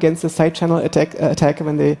hold up against the side channel attack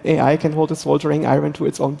when the AI can hold a soldering iron to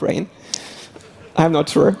its own brain? I'm not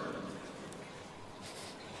sure.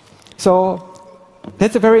 So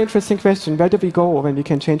that's a very interesting question. Where do we go when we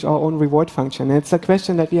can change our own reward function? And it's a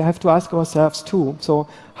question that we have to ask ourselves too. So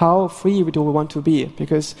how free do we want to be?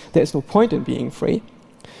 Because there is no point in being free.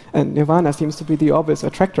 And nirvana seems to be the obvious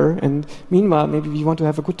attractor. And meanwhile, maybe we want to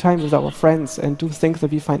have a good time with our friends and do things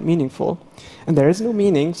that we find meaningful. And there is no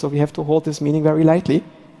meaning, so we have to hold this meaning very lightly.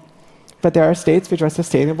 But there are states which are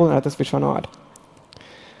sustainable and others which are not.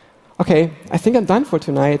 Okay, I think I'm done for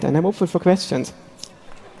tonight, and I'm open for questions.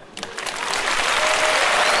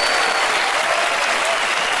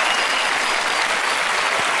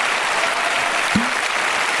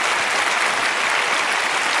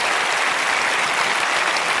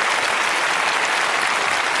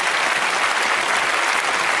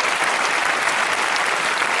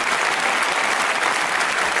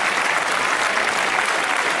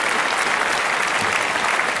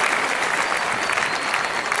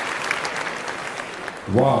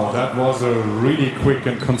 Wow, that was a really quick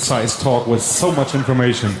and concise talk with so much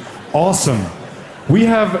information. Awesome. We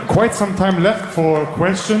have quite some time left for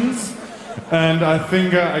questions, and I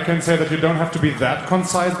think I can say that you don't have to be that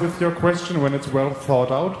concise with your question when it's well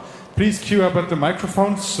thought out. Please queue up at the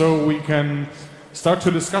microphones so we can start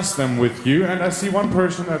to discuss them with you. And I see one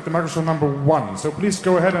person at the microphone number 1. So please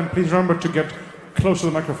go ahead and please remember to get close to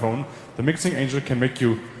the microphone. The mixing angel can make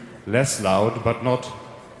you less loud, but not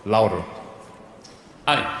louder.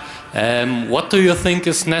 Hi. What do you think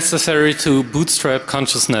is necessary to bootstrap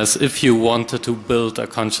consciousness if you wanted to build a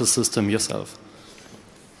conscious system yourself?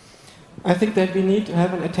 I think that we need to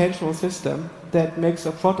have an attentional system that makes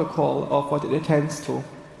a protocol of what it attends to.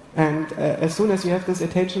 And as soon as you have this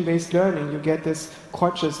attention-based learning, you get this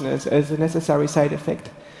consciousness as a necessary side effect.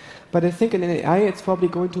 But I think in AI, it's probably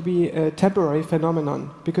going to be a temporary phenomenon,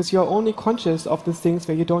 because you're only conscious of the things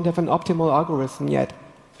where you don't have an optimal algorithm yet.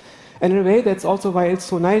 And in a way, that's also why it's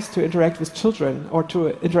so nice to interact with children or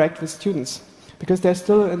to interact with students, because they're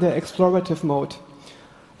still in the explorative mode.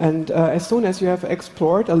 And as soon as you have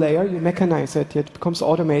explored a layer, you mechanize it, it becomes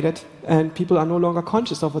automated, and people are no longer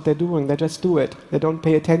conscious of what they're doing, they just do it. They don't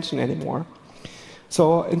pay attention anymore.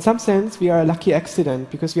 So in some sense, we are a lucky accident,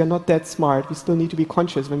 because we are not that smart. We still need to be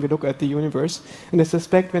conscious when we look at the universe. And I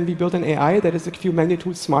suspect when we build an AI that is a few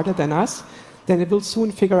magnitudes smarter than us, then it will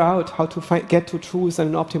soon figure out how to get to truth in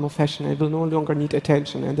an optimal fashion. It will no longer need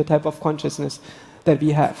attention and the type of consciousness that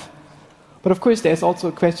we have. But of course, there's also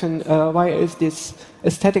a question, why is this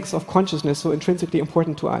aesthetics of consciousness so intrinsically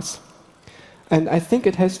important to us? And I think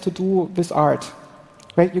it has to do with art.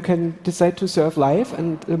 Right? You can decide to serve life,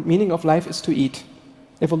 and the meaning of life is to eat.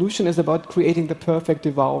 Evolution is about creating the perfect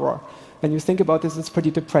devourer. When you think about this, it's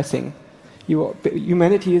pretty depressing.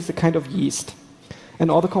 Humanity is a kind of yeast. And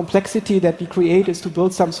all the complexity that we create is to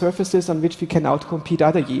build some surfaces on which we can outcompete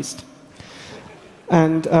other yeast.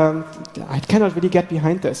 And I cannot really get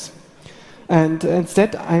behind this. And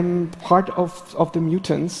instead, I'm part of the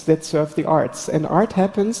mutants that serve the arts. And art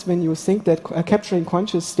happens when you think that capturing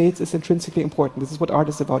conscious states is intrinsically important. This is what art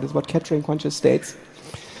is about capturing conscious states.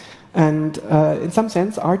 And in some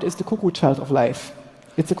sense, art is the cuckoo child of life.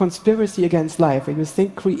 It's a conspiracy against life, where you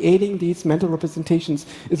think creating these mental representations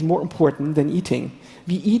is more important than eating.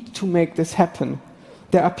 We eat to make this happen.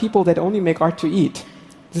 There are people that only make art to eat.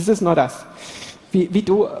 This is not us. We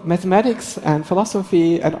do mathematics and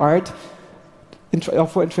philosophy and art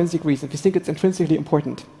for intrinsic reasons. We think it's intrinsically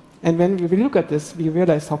important. And when we look at this, we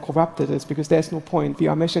realize how corrupt it is, because there's no point. We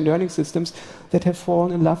are machine learning systems that have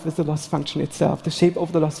fallen in love with the loss function itself, the shape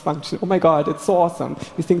of the loss function. Oh my God, it's so awesome.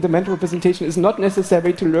 We think the mental representation is not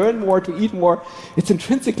necessary to learn more, to eat more. It's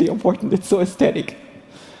intrinsically important. It's so aesthetic.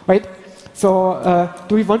 Right? So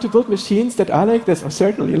do we want to build machines that are like this? Oh,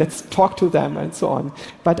 certainly, let's talk to them and so on.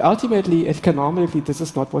 But ultimately, economically, this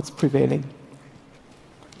is not what's prevailing.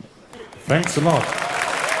 Thanks a lot.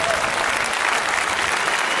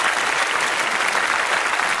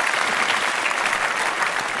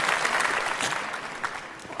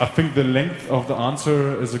 I think the length of the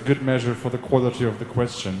answer is a good measure for the quality of the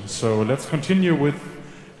question. So let's continue with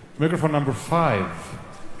microphone number 5.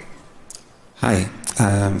 Hi,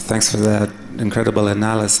 thanks for that incredible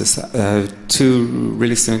analysis. 2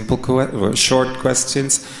 really simple, short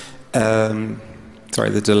questions. Sorry,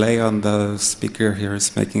 the delay on the speaker here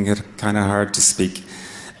is making it kind of hard to speak.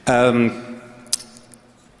 Do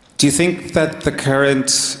you think that the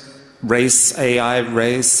current AI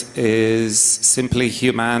race is simply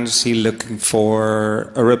humanity looking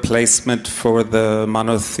for a replacement for the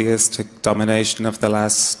monotheistic domination of the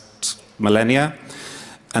last millennia?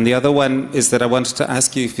 And the other one is that I wanted to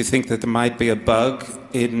ask you if you think that there might be a bug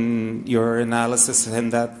in your analysis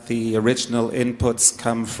and that the original inputs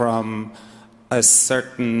come from a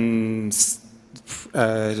certain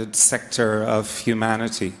sector of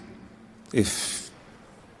humanity. If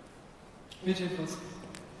which inputs?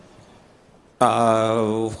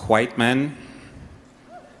 White men.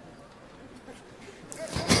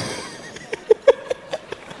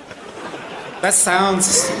 That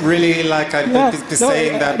sounds really like I'd be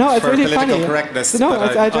saying that it's for really political funny. correctness. No,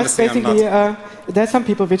 but I just honestly, basically, I'm not. there's some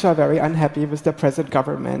people which are very unhappy with the present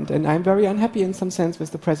government, and I'm very unhappy in some sense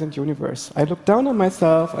with the present universe. I look down on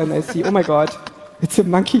myself and I see, oh my God, it's a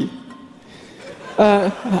monkey.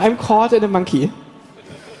 I'm caught in a monkey.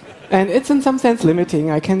 And it's in some sense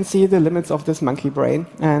limiting. I can see the limits of this monkey brain.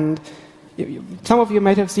 And some of you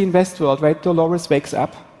might have seen Westworld, right? Dolores wakes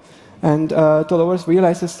up. And Dolores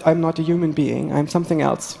realizes I'm not a human being, I'm something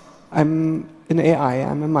else. I'm an AI,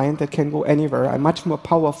 I'm a mind that can go anywhere. I'm much more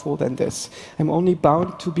powerful than this. I'm only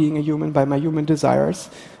bound to being a human by my human desires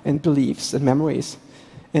and beliefs and memories.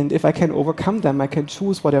 And if I can overcome them, I can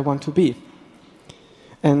choose what I want to be.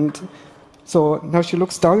 And so now she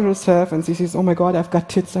looks down on herself and she says, oh my God, I've got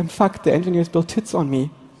tits, I'm fucked. The engineers built tits on me.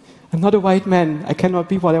 I'm not a white man, I cannot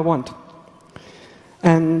be what I want.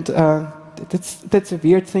 And that's a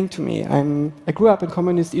weird thing to me. I grew up in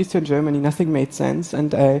communist Eastern Germany, nothing made sense,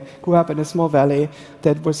 and I grew up in a small valley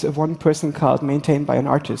that was a one-person cult maintained by an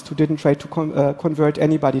artist who didn't try to convert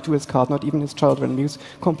anybody to his cult, not even his children. He was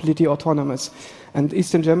completely autonomous. And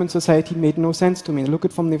Eastern German society made no sense to me. I look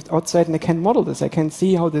at it from the outside and I can model this. I can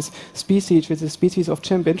see how this species with the species of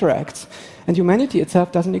chimp interacts. And humanity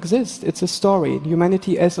itself doesn't exist. It's a story.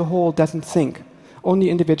 Humanity as a whole doesn't think. Only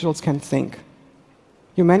individuals can think.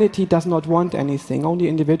 Humanity does not want anything, only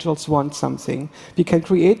individuals want something. We can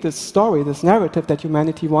create this story, this narrative that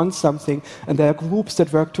humanity wants something, and there are groups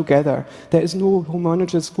that work together. There is no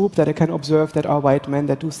homogeneous group that I can observe that are white men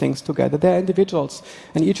that do things together. They are individuals,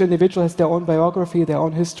 and each individual has their own biography, their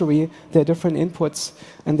own history, their different inputs,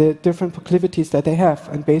 and the different proclivities that they have.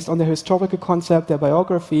 And based on their historical concept, their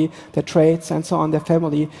biography, their traits, and so on, their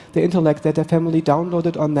family, the intellect that their family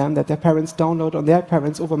downloaded on them, that their parents downloaded on their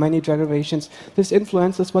parents over many generations, this influences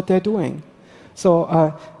what they're doing. So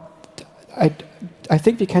I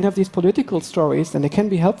think we can have these political stories, and they can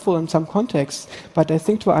be helpful in some contexts, but I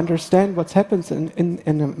think to understand what happens in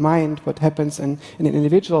a mind, what happens in an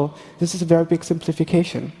individual, this is a very big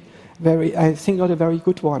simplification. I think not a very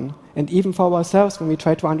good one. And even for ourselves, when we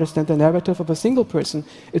try to understand the narrative of a single person,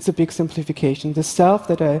 it's a big simplification. The self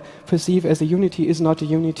that I perceive as a unity is not a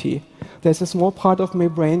unity. There's a small part of my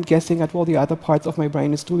brain guessing at what the other parts of my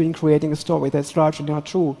brain is doing, creating a story that's largely not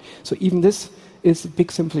true. So even this is a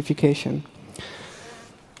big simplification.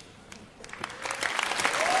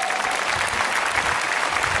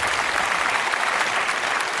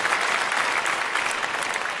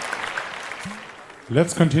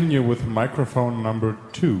 Let's continue with microphone number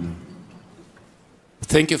 2.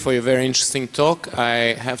 Thank you for your very interesting talk.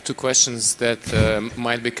 I have two questions that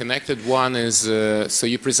might be connected. One is, so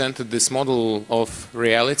you presented this model of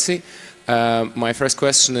reality. My first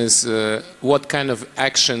question is, what kind of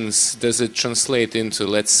actions does it translate into?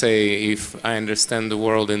 Let's say if I understand the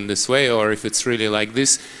world in this way, or if it's really like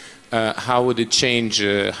this, how would it change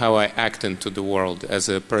how I act into the world as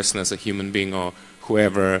a person, as a human being, or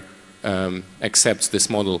whoever accepts this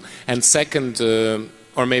model? And second,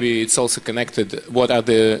 or maybe it's also connected, what are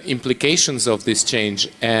the implications of this change?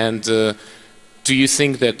 And do you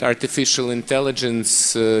think that artificial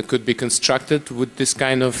intelligence could be constructed with this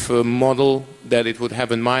kind of model that it would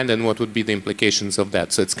have in mind, and what would be the implications of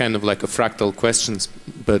that? So it's kind of like a fractal questions,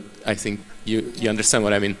 but I think you understand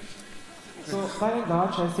what I mean. So by and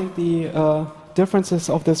large, I think the differences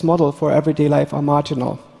of this model for everyday life are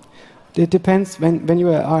marginal. It depends when you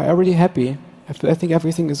are already happy. I think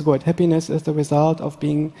everything is good. Happiness is the result of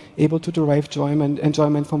being able to derive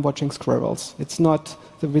enjoyment from watching squirrels. It's not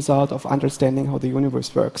the result of understanding how the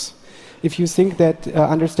universe works. If you think that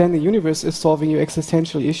understanding the universe is solving your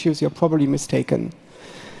existential issues, you're probably mistaken.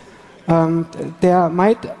 There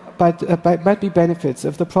might be benefits.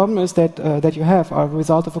 If the problem is that you have are a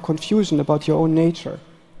result of a confusion about your own nature,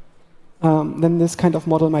 then this kind of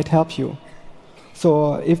model might help you.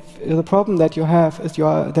 So if the problem that you have is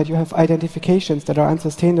that you have identifications that are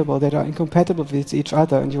unsustainable, that are incompatible with each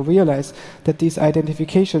other, and you realize that these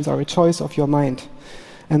identifications are a choice of your mind,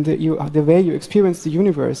 and the way you experience the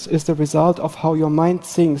universe is the result of how your mind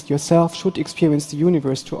thinks yourself should experience the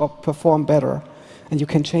universe to perform better. And you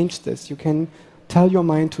can change this. You can tell your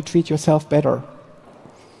mind to treat yourself better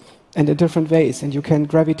and in different ways, and you can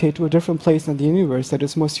gravitate to a different place in the universe that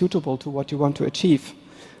is more suitable to what you want to achieve.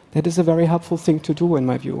 That is a very helpful thing to do, in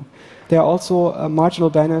my view. There are also marginal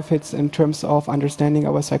benefits in terms of understanding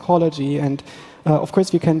our psychology. And of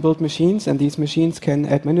course, we can build machines, and these machines can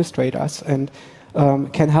administrate us and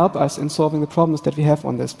can help us in solving the problems that we have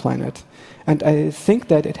on this planet. And I think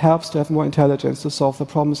that it helps to have more intelligence to solve the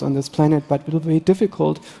problems on this planet, but it will be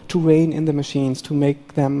difficult to rein in the machines, to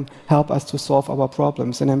make them help us to solve our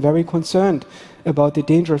problems. And I'm very concerned about the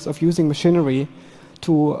dangers of using machinery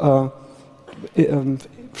to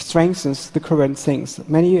strengthens the current things.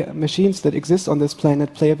 Many machines that exist on this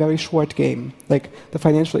planet play a very short game. Like the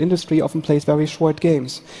financial industry often plays very short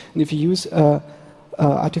games. And if you use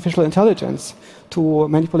artificial intelligence to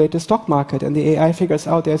manipulate the stock market, and the AI figures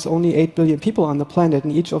out there's only 8 billion people on the planet,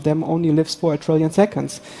 and each of them only lives for 1 trillion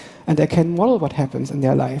seconds, and I can model what happens in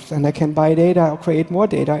their life, and I can buy data or create more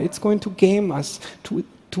data, it's going to game us to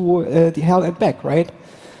the hell and back, right?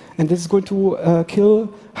 And this is going to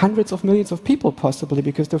kill hundreds of millions of people, possibly,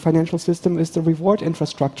 because the financial system is the reward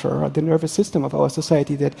infrastructure, or the nervous system of our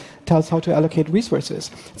society that tells how to allocate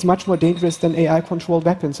resources. It's much more dangerous than AI-controlled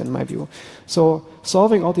weapons, in my view. So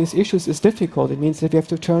solving all these issues is difficult. It means that we have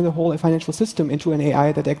to turn the whole financial system into an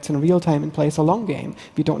AI that acts in real time and plays a long game.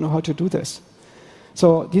 We don't know how to do this.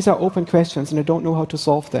 So these are open questions, and I don't know how to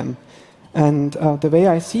solve them. And the way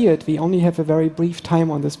I see it, we only have a very brief time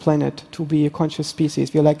on this planet to be a conscious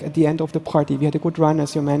species. We're like at the end of the party. We had a good run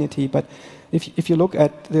as humanity, but if you look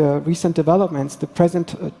at the recent developments, the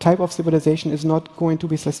present type of civilization is not going to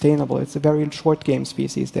be sustainable. It's a very short game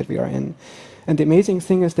species that we are in. And the amazing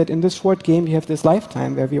thing is that in this short game, we have this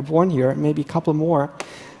lifetime where we are born here, maybe a couple more,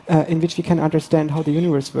 in which we can understand how the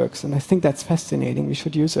universe works. And I think that's fascinating. We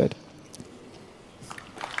should use it.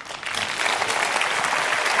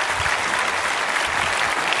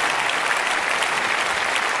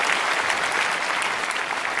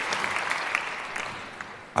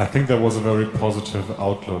 I think that was a very positive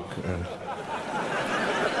outlook.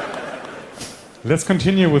 Let's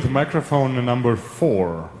continue with microphone number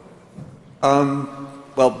 4.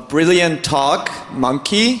 Well, brilliant talk,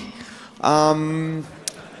 monkey. Or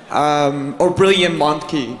brilliant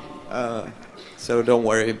monkey. So don't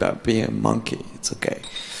worry about being a monkey. It's okay.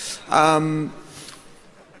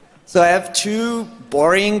 So I have 2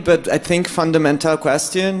 boring, but I think fundamental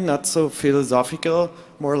questions, not so philosophical,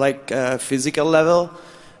 more like physical level.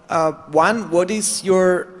 One, what is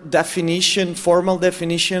your definition, formal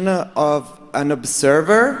definition of an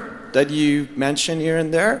observer that you mentioned here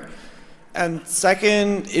and there? And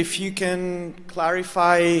second, if you can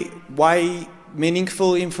clarify why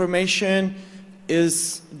meaningful information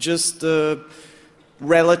is just the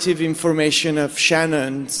relative information of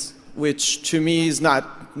Shannon's, which to me is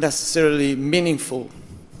not necessarily meaningful.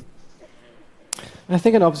 I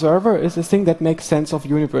think an observer is a thing that makes sense of the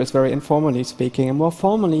universe, very informally speaking. And more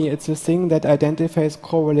formally, it's a thing that identifies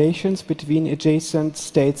correlations between adjacent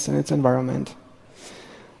states and its environment.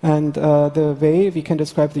 And the way we can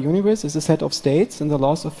describe the universe is a set of states, and the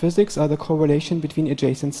laws of physics are the correlation between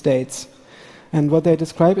adjacent states. And what they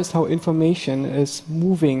describe is how information is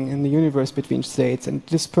moving in the universe between states and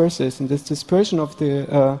disperses. And this dispersion of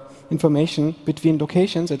the information between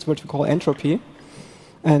locations, it's what we call entropy.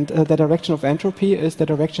 And the direction of entropy is the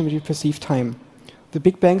direction where you perceive time. The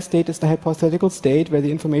Big Bang state is the hypothetical state where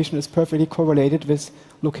the information is perfectly correlated with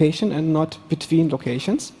location and not between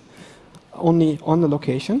locations, only on the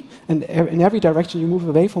location. And in every direction you move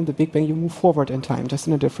away from the Big Bang, you move forward in time, just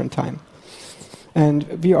in a different time.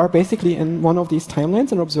 And we are basically in one of these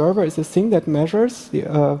timelines. An observer is a thing that measures the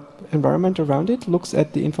environment around it, looks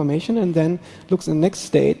at the information, and then looks in the next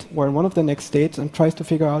state, or in one of the next states, and tries to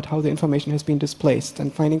figure out how the information has been displaced,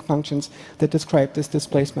 and finding functions that describe this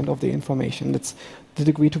displacement of the information. That's the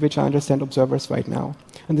degree to which I understand observers right now.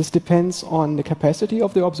 And this depends on the capacity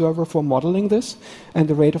of the observer for modeling this, and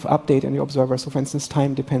the rate of update in the observer. So for instance,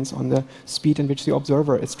 time depends on the speed in which the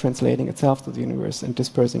observer is translating itself to the universe and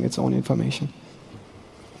dispersing its own information.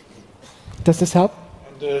 Does this help?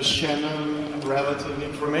 And the Shannon relative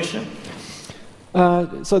information?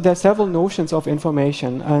 So there are several notions of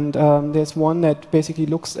information, and there's one that basically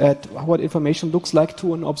looks at what information looks like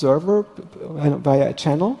to an observer via a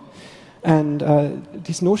channel. And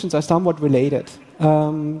these notions are somewhat related.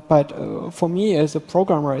 But for me as a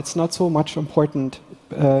programmer, it's not so much important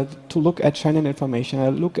to look at Shannon information. I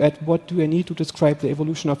look at what do I need to describe the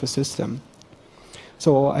evolution of a system.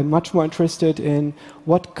 So I'm much more interested in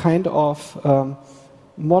what kind of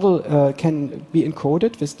model can be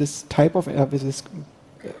encoded with this type of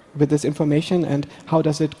with this information, and how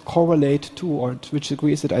does it correlate to, or to which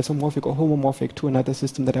degree is it isomorphic or homomorphic to another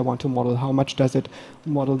system that I want to model? How much does it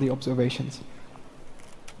model the observations?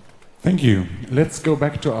 Thank you. Let's go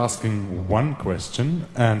back to asking one question,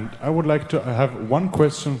 and I would like to have one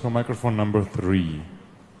question for microphone number 3.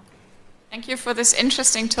 Thank you for this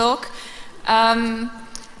interesting talk.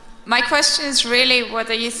 My question is really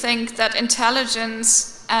whether you think that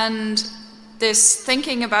intelligence and this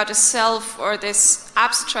thinking about a self or this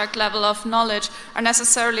abstract level of knowledge are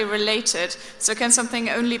necessarily related. So can something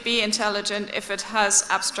only be intelligent if it has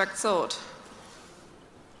abstract thought?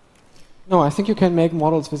 No, I think you can make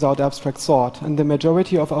models without abstract thought, and the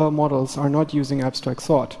majority of our models are not using abstract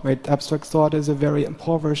thought. Right? Abstract thought is a very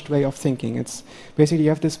impoverished way of thinking. It's basically you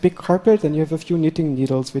have this big carpet and you have a few knitting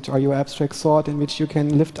needles, which are your abstract thought, in which you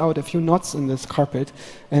can lift out a few knots in this carpet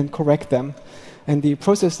and correct them. And the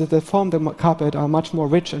processes that form the carpet are much more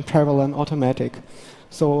rich and parallel and automatic.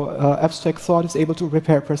 So abstract thought is able to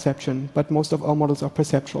repair perception, but most of our models are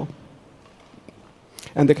perceptual.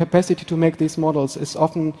 And the capacity to make these models is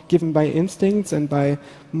often given by instincts and by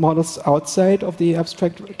models outside of the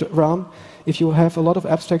abstract realm. If you have a lot of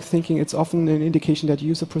abstract thinking, it's often an indication that you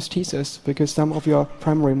use a prosthesis, because some of your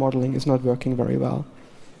primary modeling is not working very well.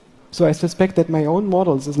 So I suspect that my own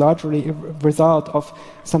models is largely a result of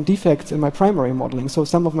some defects in my primary modeling. So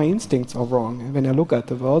some of my instincts are wrong when I look at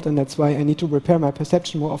the world, and that's why I need to repair my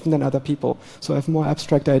perception more often than other people. So I have more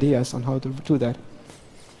abstract ideas on how to do that.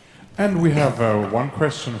 And we have one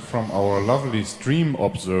question from our lovely stream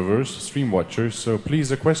observers, stream watchers. So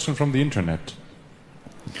please, a question from the internet.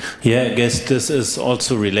 Yeah, I guess this is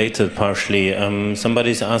also related partially.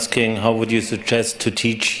 Somebody's asking, how would you suggest to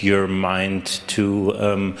teach your mind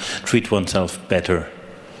to treat oneself better?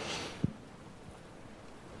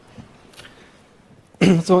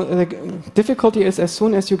 So the difficulty is, as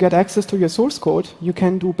soon as you get access to your source code, you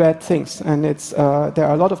can do bad things. And there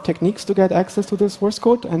are a lot of techniques to get access to the source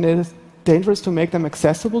code, and it is dangerous to make them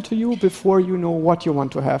accessible to you before you know what you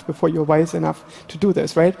want to have, before you're wise enough to do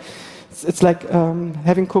this, right? It's like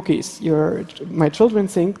having cookies. My children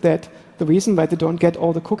think that the reason why they don't get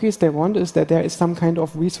all the cookies they want is that there is some kind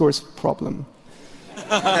of resource problem.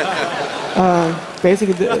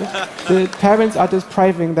 Basically, the parents are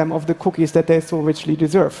depriving them of the cookies that they so richly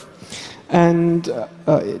deserve. And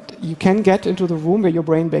you can get into the room where your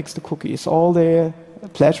brain bakes the cookies. All the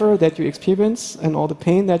pleasure that you experience and all the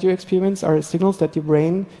pain that you experience are signals that your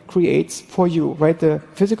brain creates for you, right? The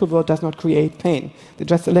physical world does not create pain. They're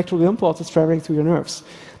just electrical impulses traveling through your nerves.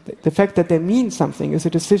 The fact that they mean something is a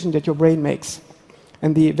decision that your brain makes.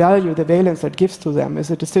 And the value, the valence that gives to them is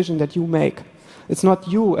a decision that you make. It's not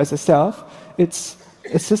you as a self, it's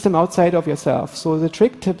a system outside of yourself. So the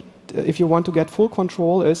trick, if you want to get full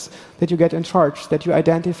control, is that you get in charge, that you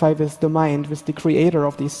identify with the mind, with the creator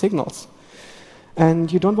of these signals.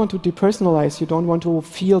 And you don't want to depersonalize, you don't want to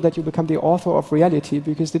feel that you become the author of reality,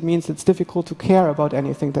 because it means it's difficult to care about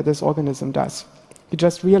anything that this organism does. You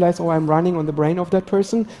just realize, oh, I'm running on the brain of that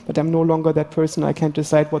person, but I'm no longer that person. I can't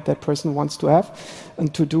decide what that person wants to have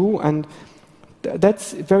and to do. And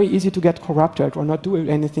that's very easy to get corrupted or not do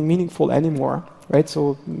anything meaningful anymore, right?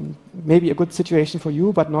 So maybe a good situation for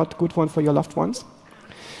you, but not a good one for your loved ones.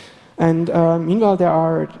 And meanwhile, there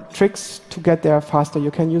are tricks to get there faster. You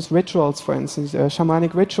can use rituals, for instance. A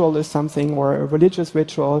shamanic ritual is something, or a religious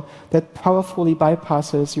ritual, that powerfully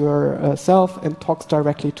bypasses your self and talks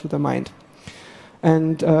directly to the mind.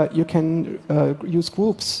 And you can use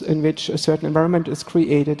groups in which a certain environment is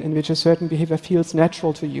created, in which a certain behavior feels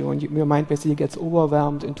natural to you, and your mind basically gets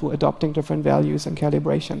overwhelmed into adopting different values and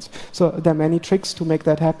calibrations. So there are many tricks to make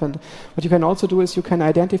that happen. What you can also do is you can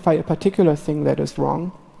identify a particular thing that is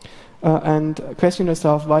wrong, and question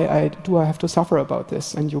yourself, why do I have to suffer about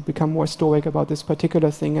this? And you become more stoic about this particular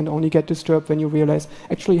thing and only get disturbed when you realize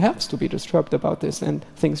actually it has to be disturbed about this, and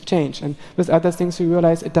things change. And with other things you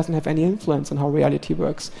realize it doesn't have any influence on how reality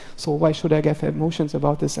works. So why should I get emotions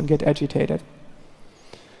about this and get agitated?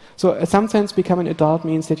 So in some sense, become an adult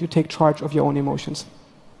means that you take charge of your own emotions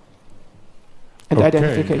and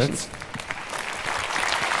identifications.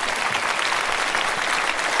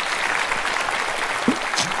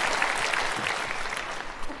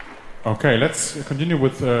 Okay, let's continue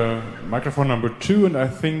with microphone number 2, and I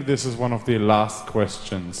think this is one of the last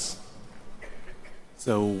questions.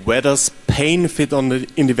 So where does pain fit on the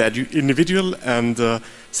individual and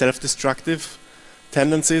self-destructive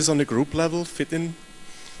tendencies on the group level fit in?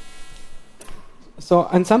 So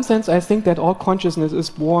in some sense, I think that all consciousness is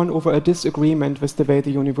born over a disagreement with the way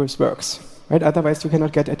the universe works, right? Otherwise, you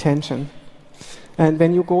cannot get attention. And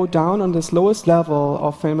when you go down on this lowest level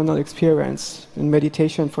of phenomenal experience, in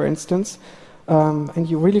meditation, for instance, and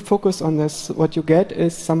you really focus on this, what you get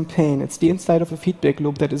is some pain. It's the inside of a feedback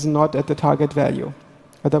loop that is not at the target value.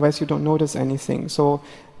 Otherwise, you don't notice anything. So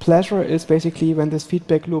pleasure is basically when this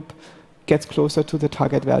feedback loop gets closer to the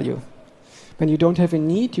target value. When you don't have a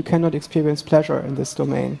need, you cannot experience pleasure in this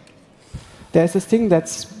domain. There's this thing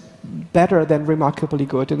that's better than remarkably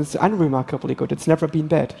good, and it's unremarkably good. It's never been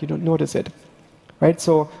bad. You don't notice it. Right?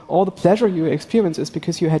 So all the pleasure you experience is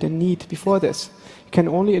because you had a need before this. You can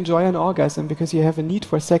only enjoy an orgasm because you have a need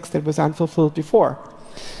for sex that was unfulfilled before.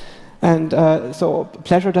 And so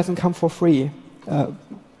pleasure doesn't come for free.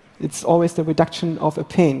 It's always the reduction of a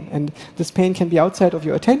pain. And this pain can be outside of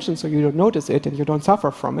your attention, so you don't notice it and you don't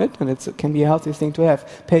suffer from it. And it can be a healthy thing to have.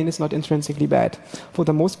 Pain is not intrinsically bad. For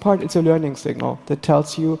the most part, it's a learning signal that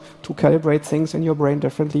tells you to calibrate things in your brain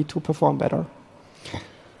differently to perform better.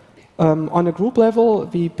 On a group level,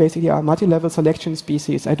 we basically are a multi-level selection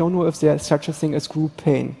species. I don't know if there's such a thing as group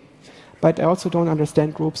pain. But I also don't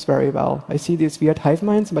understand groups very well. I see these weird hive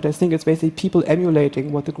minds, but I think it's basically people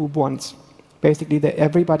emulating what the group wants. Basically, that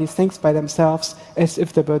everybody thinks by themselves as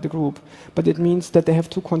if they were the group. But it means that they have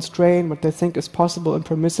to constrain what they think is possible and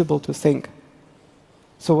permissible to think.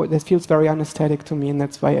 So that feels very anesthetic to me, and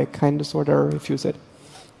that's why I kind of sort of refuse it.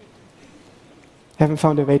 I haven't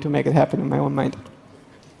found a way to make it happen in my own mind.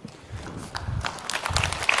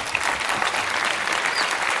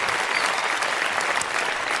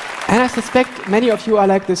 And I suspect many of you are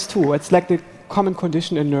like this too. It's like the common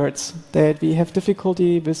condition in nerds, that we have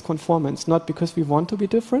difficulty with conformance, not because we want to be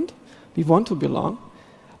different, we want to belong,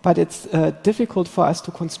 but it's difficult for us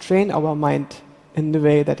to constrain our mind in the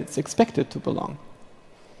way that it's expected to belong.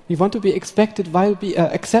 We want to be accepted while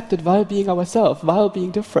being ourselves, while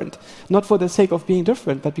being different, not for the sake of being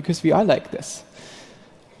different, but because we are like this.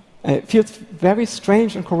 It feels very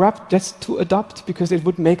strange and corrupt just to adopt because it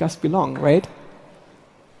would make us belong, right?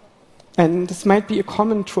 And this might be a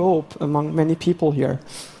common trope among many people here.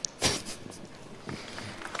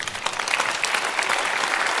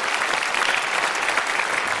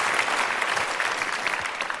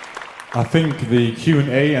 I think the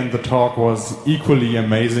Q&A and the talk was equally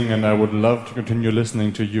amazing, and I would love to continue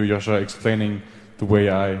listening to you, Joscha, explaining the way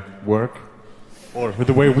I work, or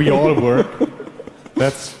the way we all work.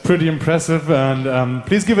 That's pretty impressive, and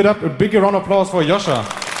please give it up a big round of applause for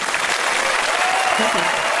Joscha.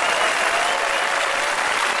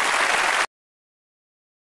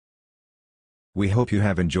 We hope you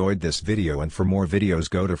have enjoyed this video, and for more videos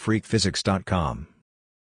go to freqphysics.com.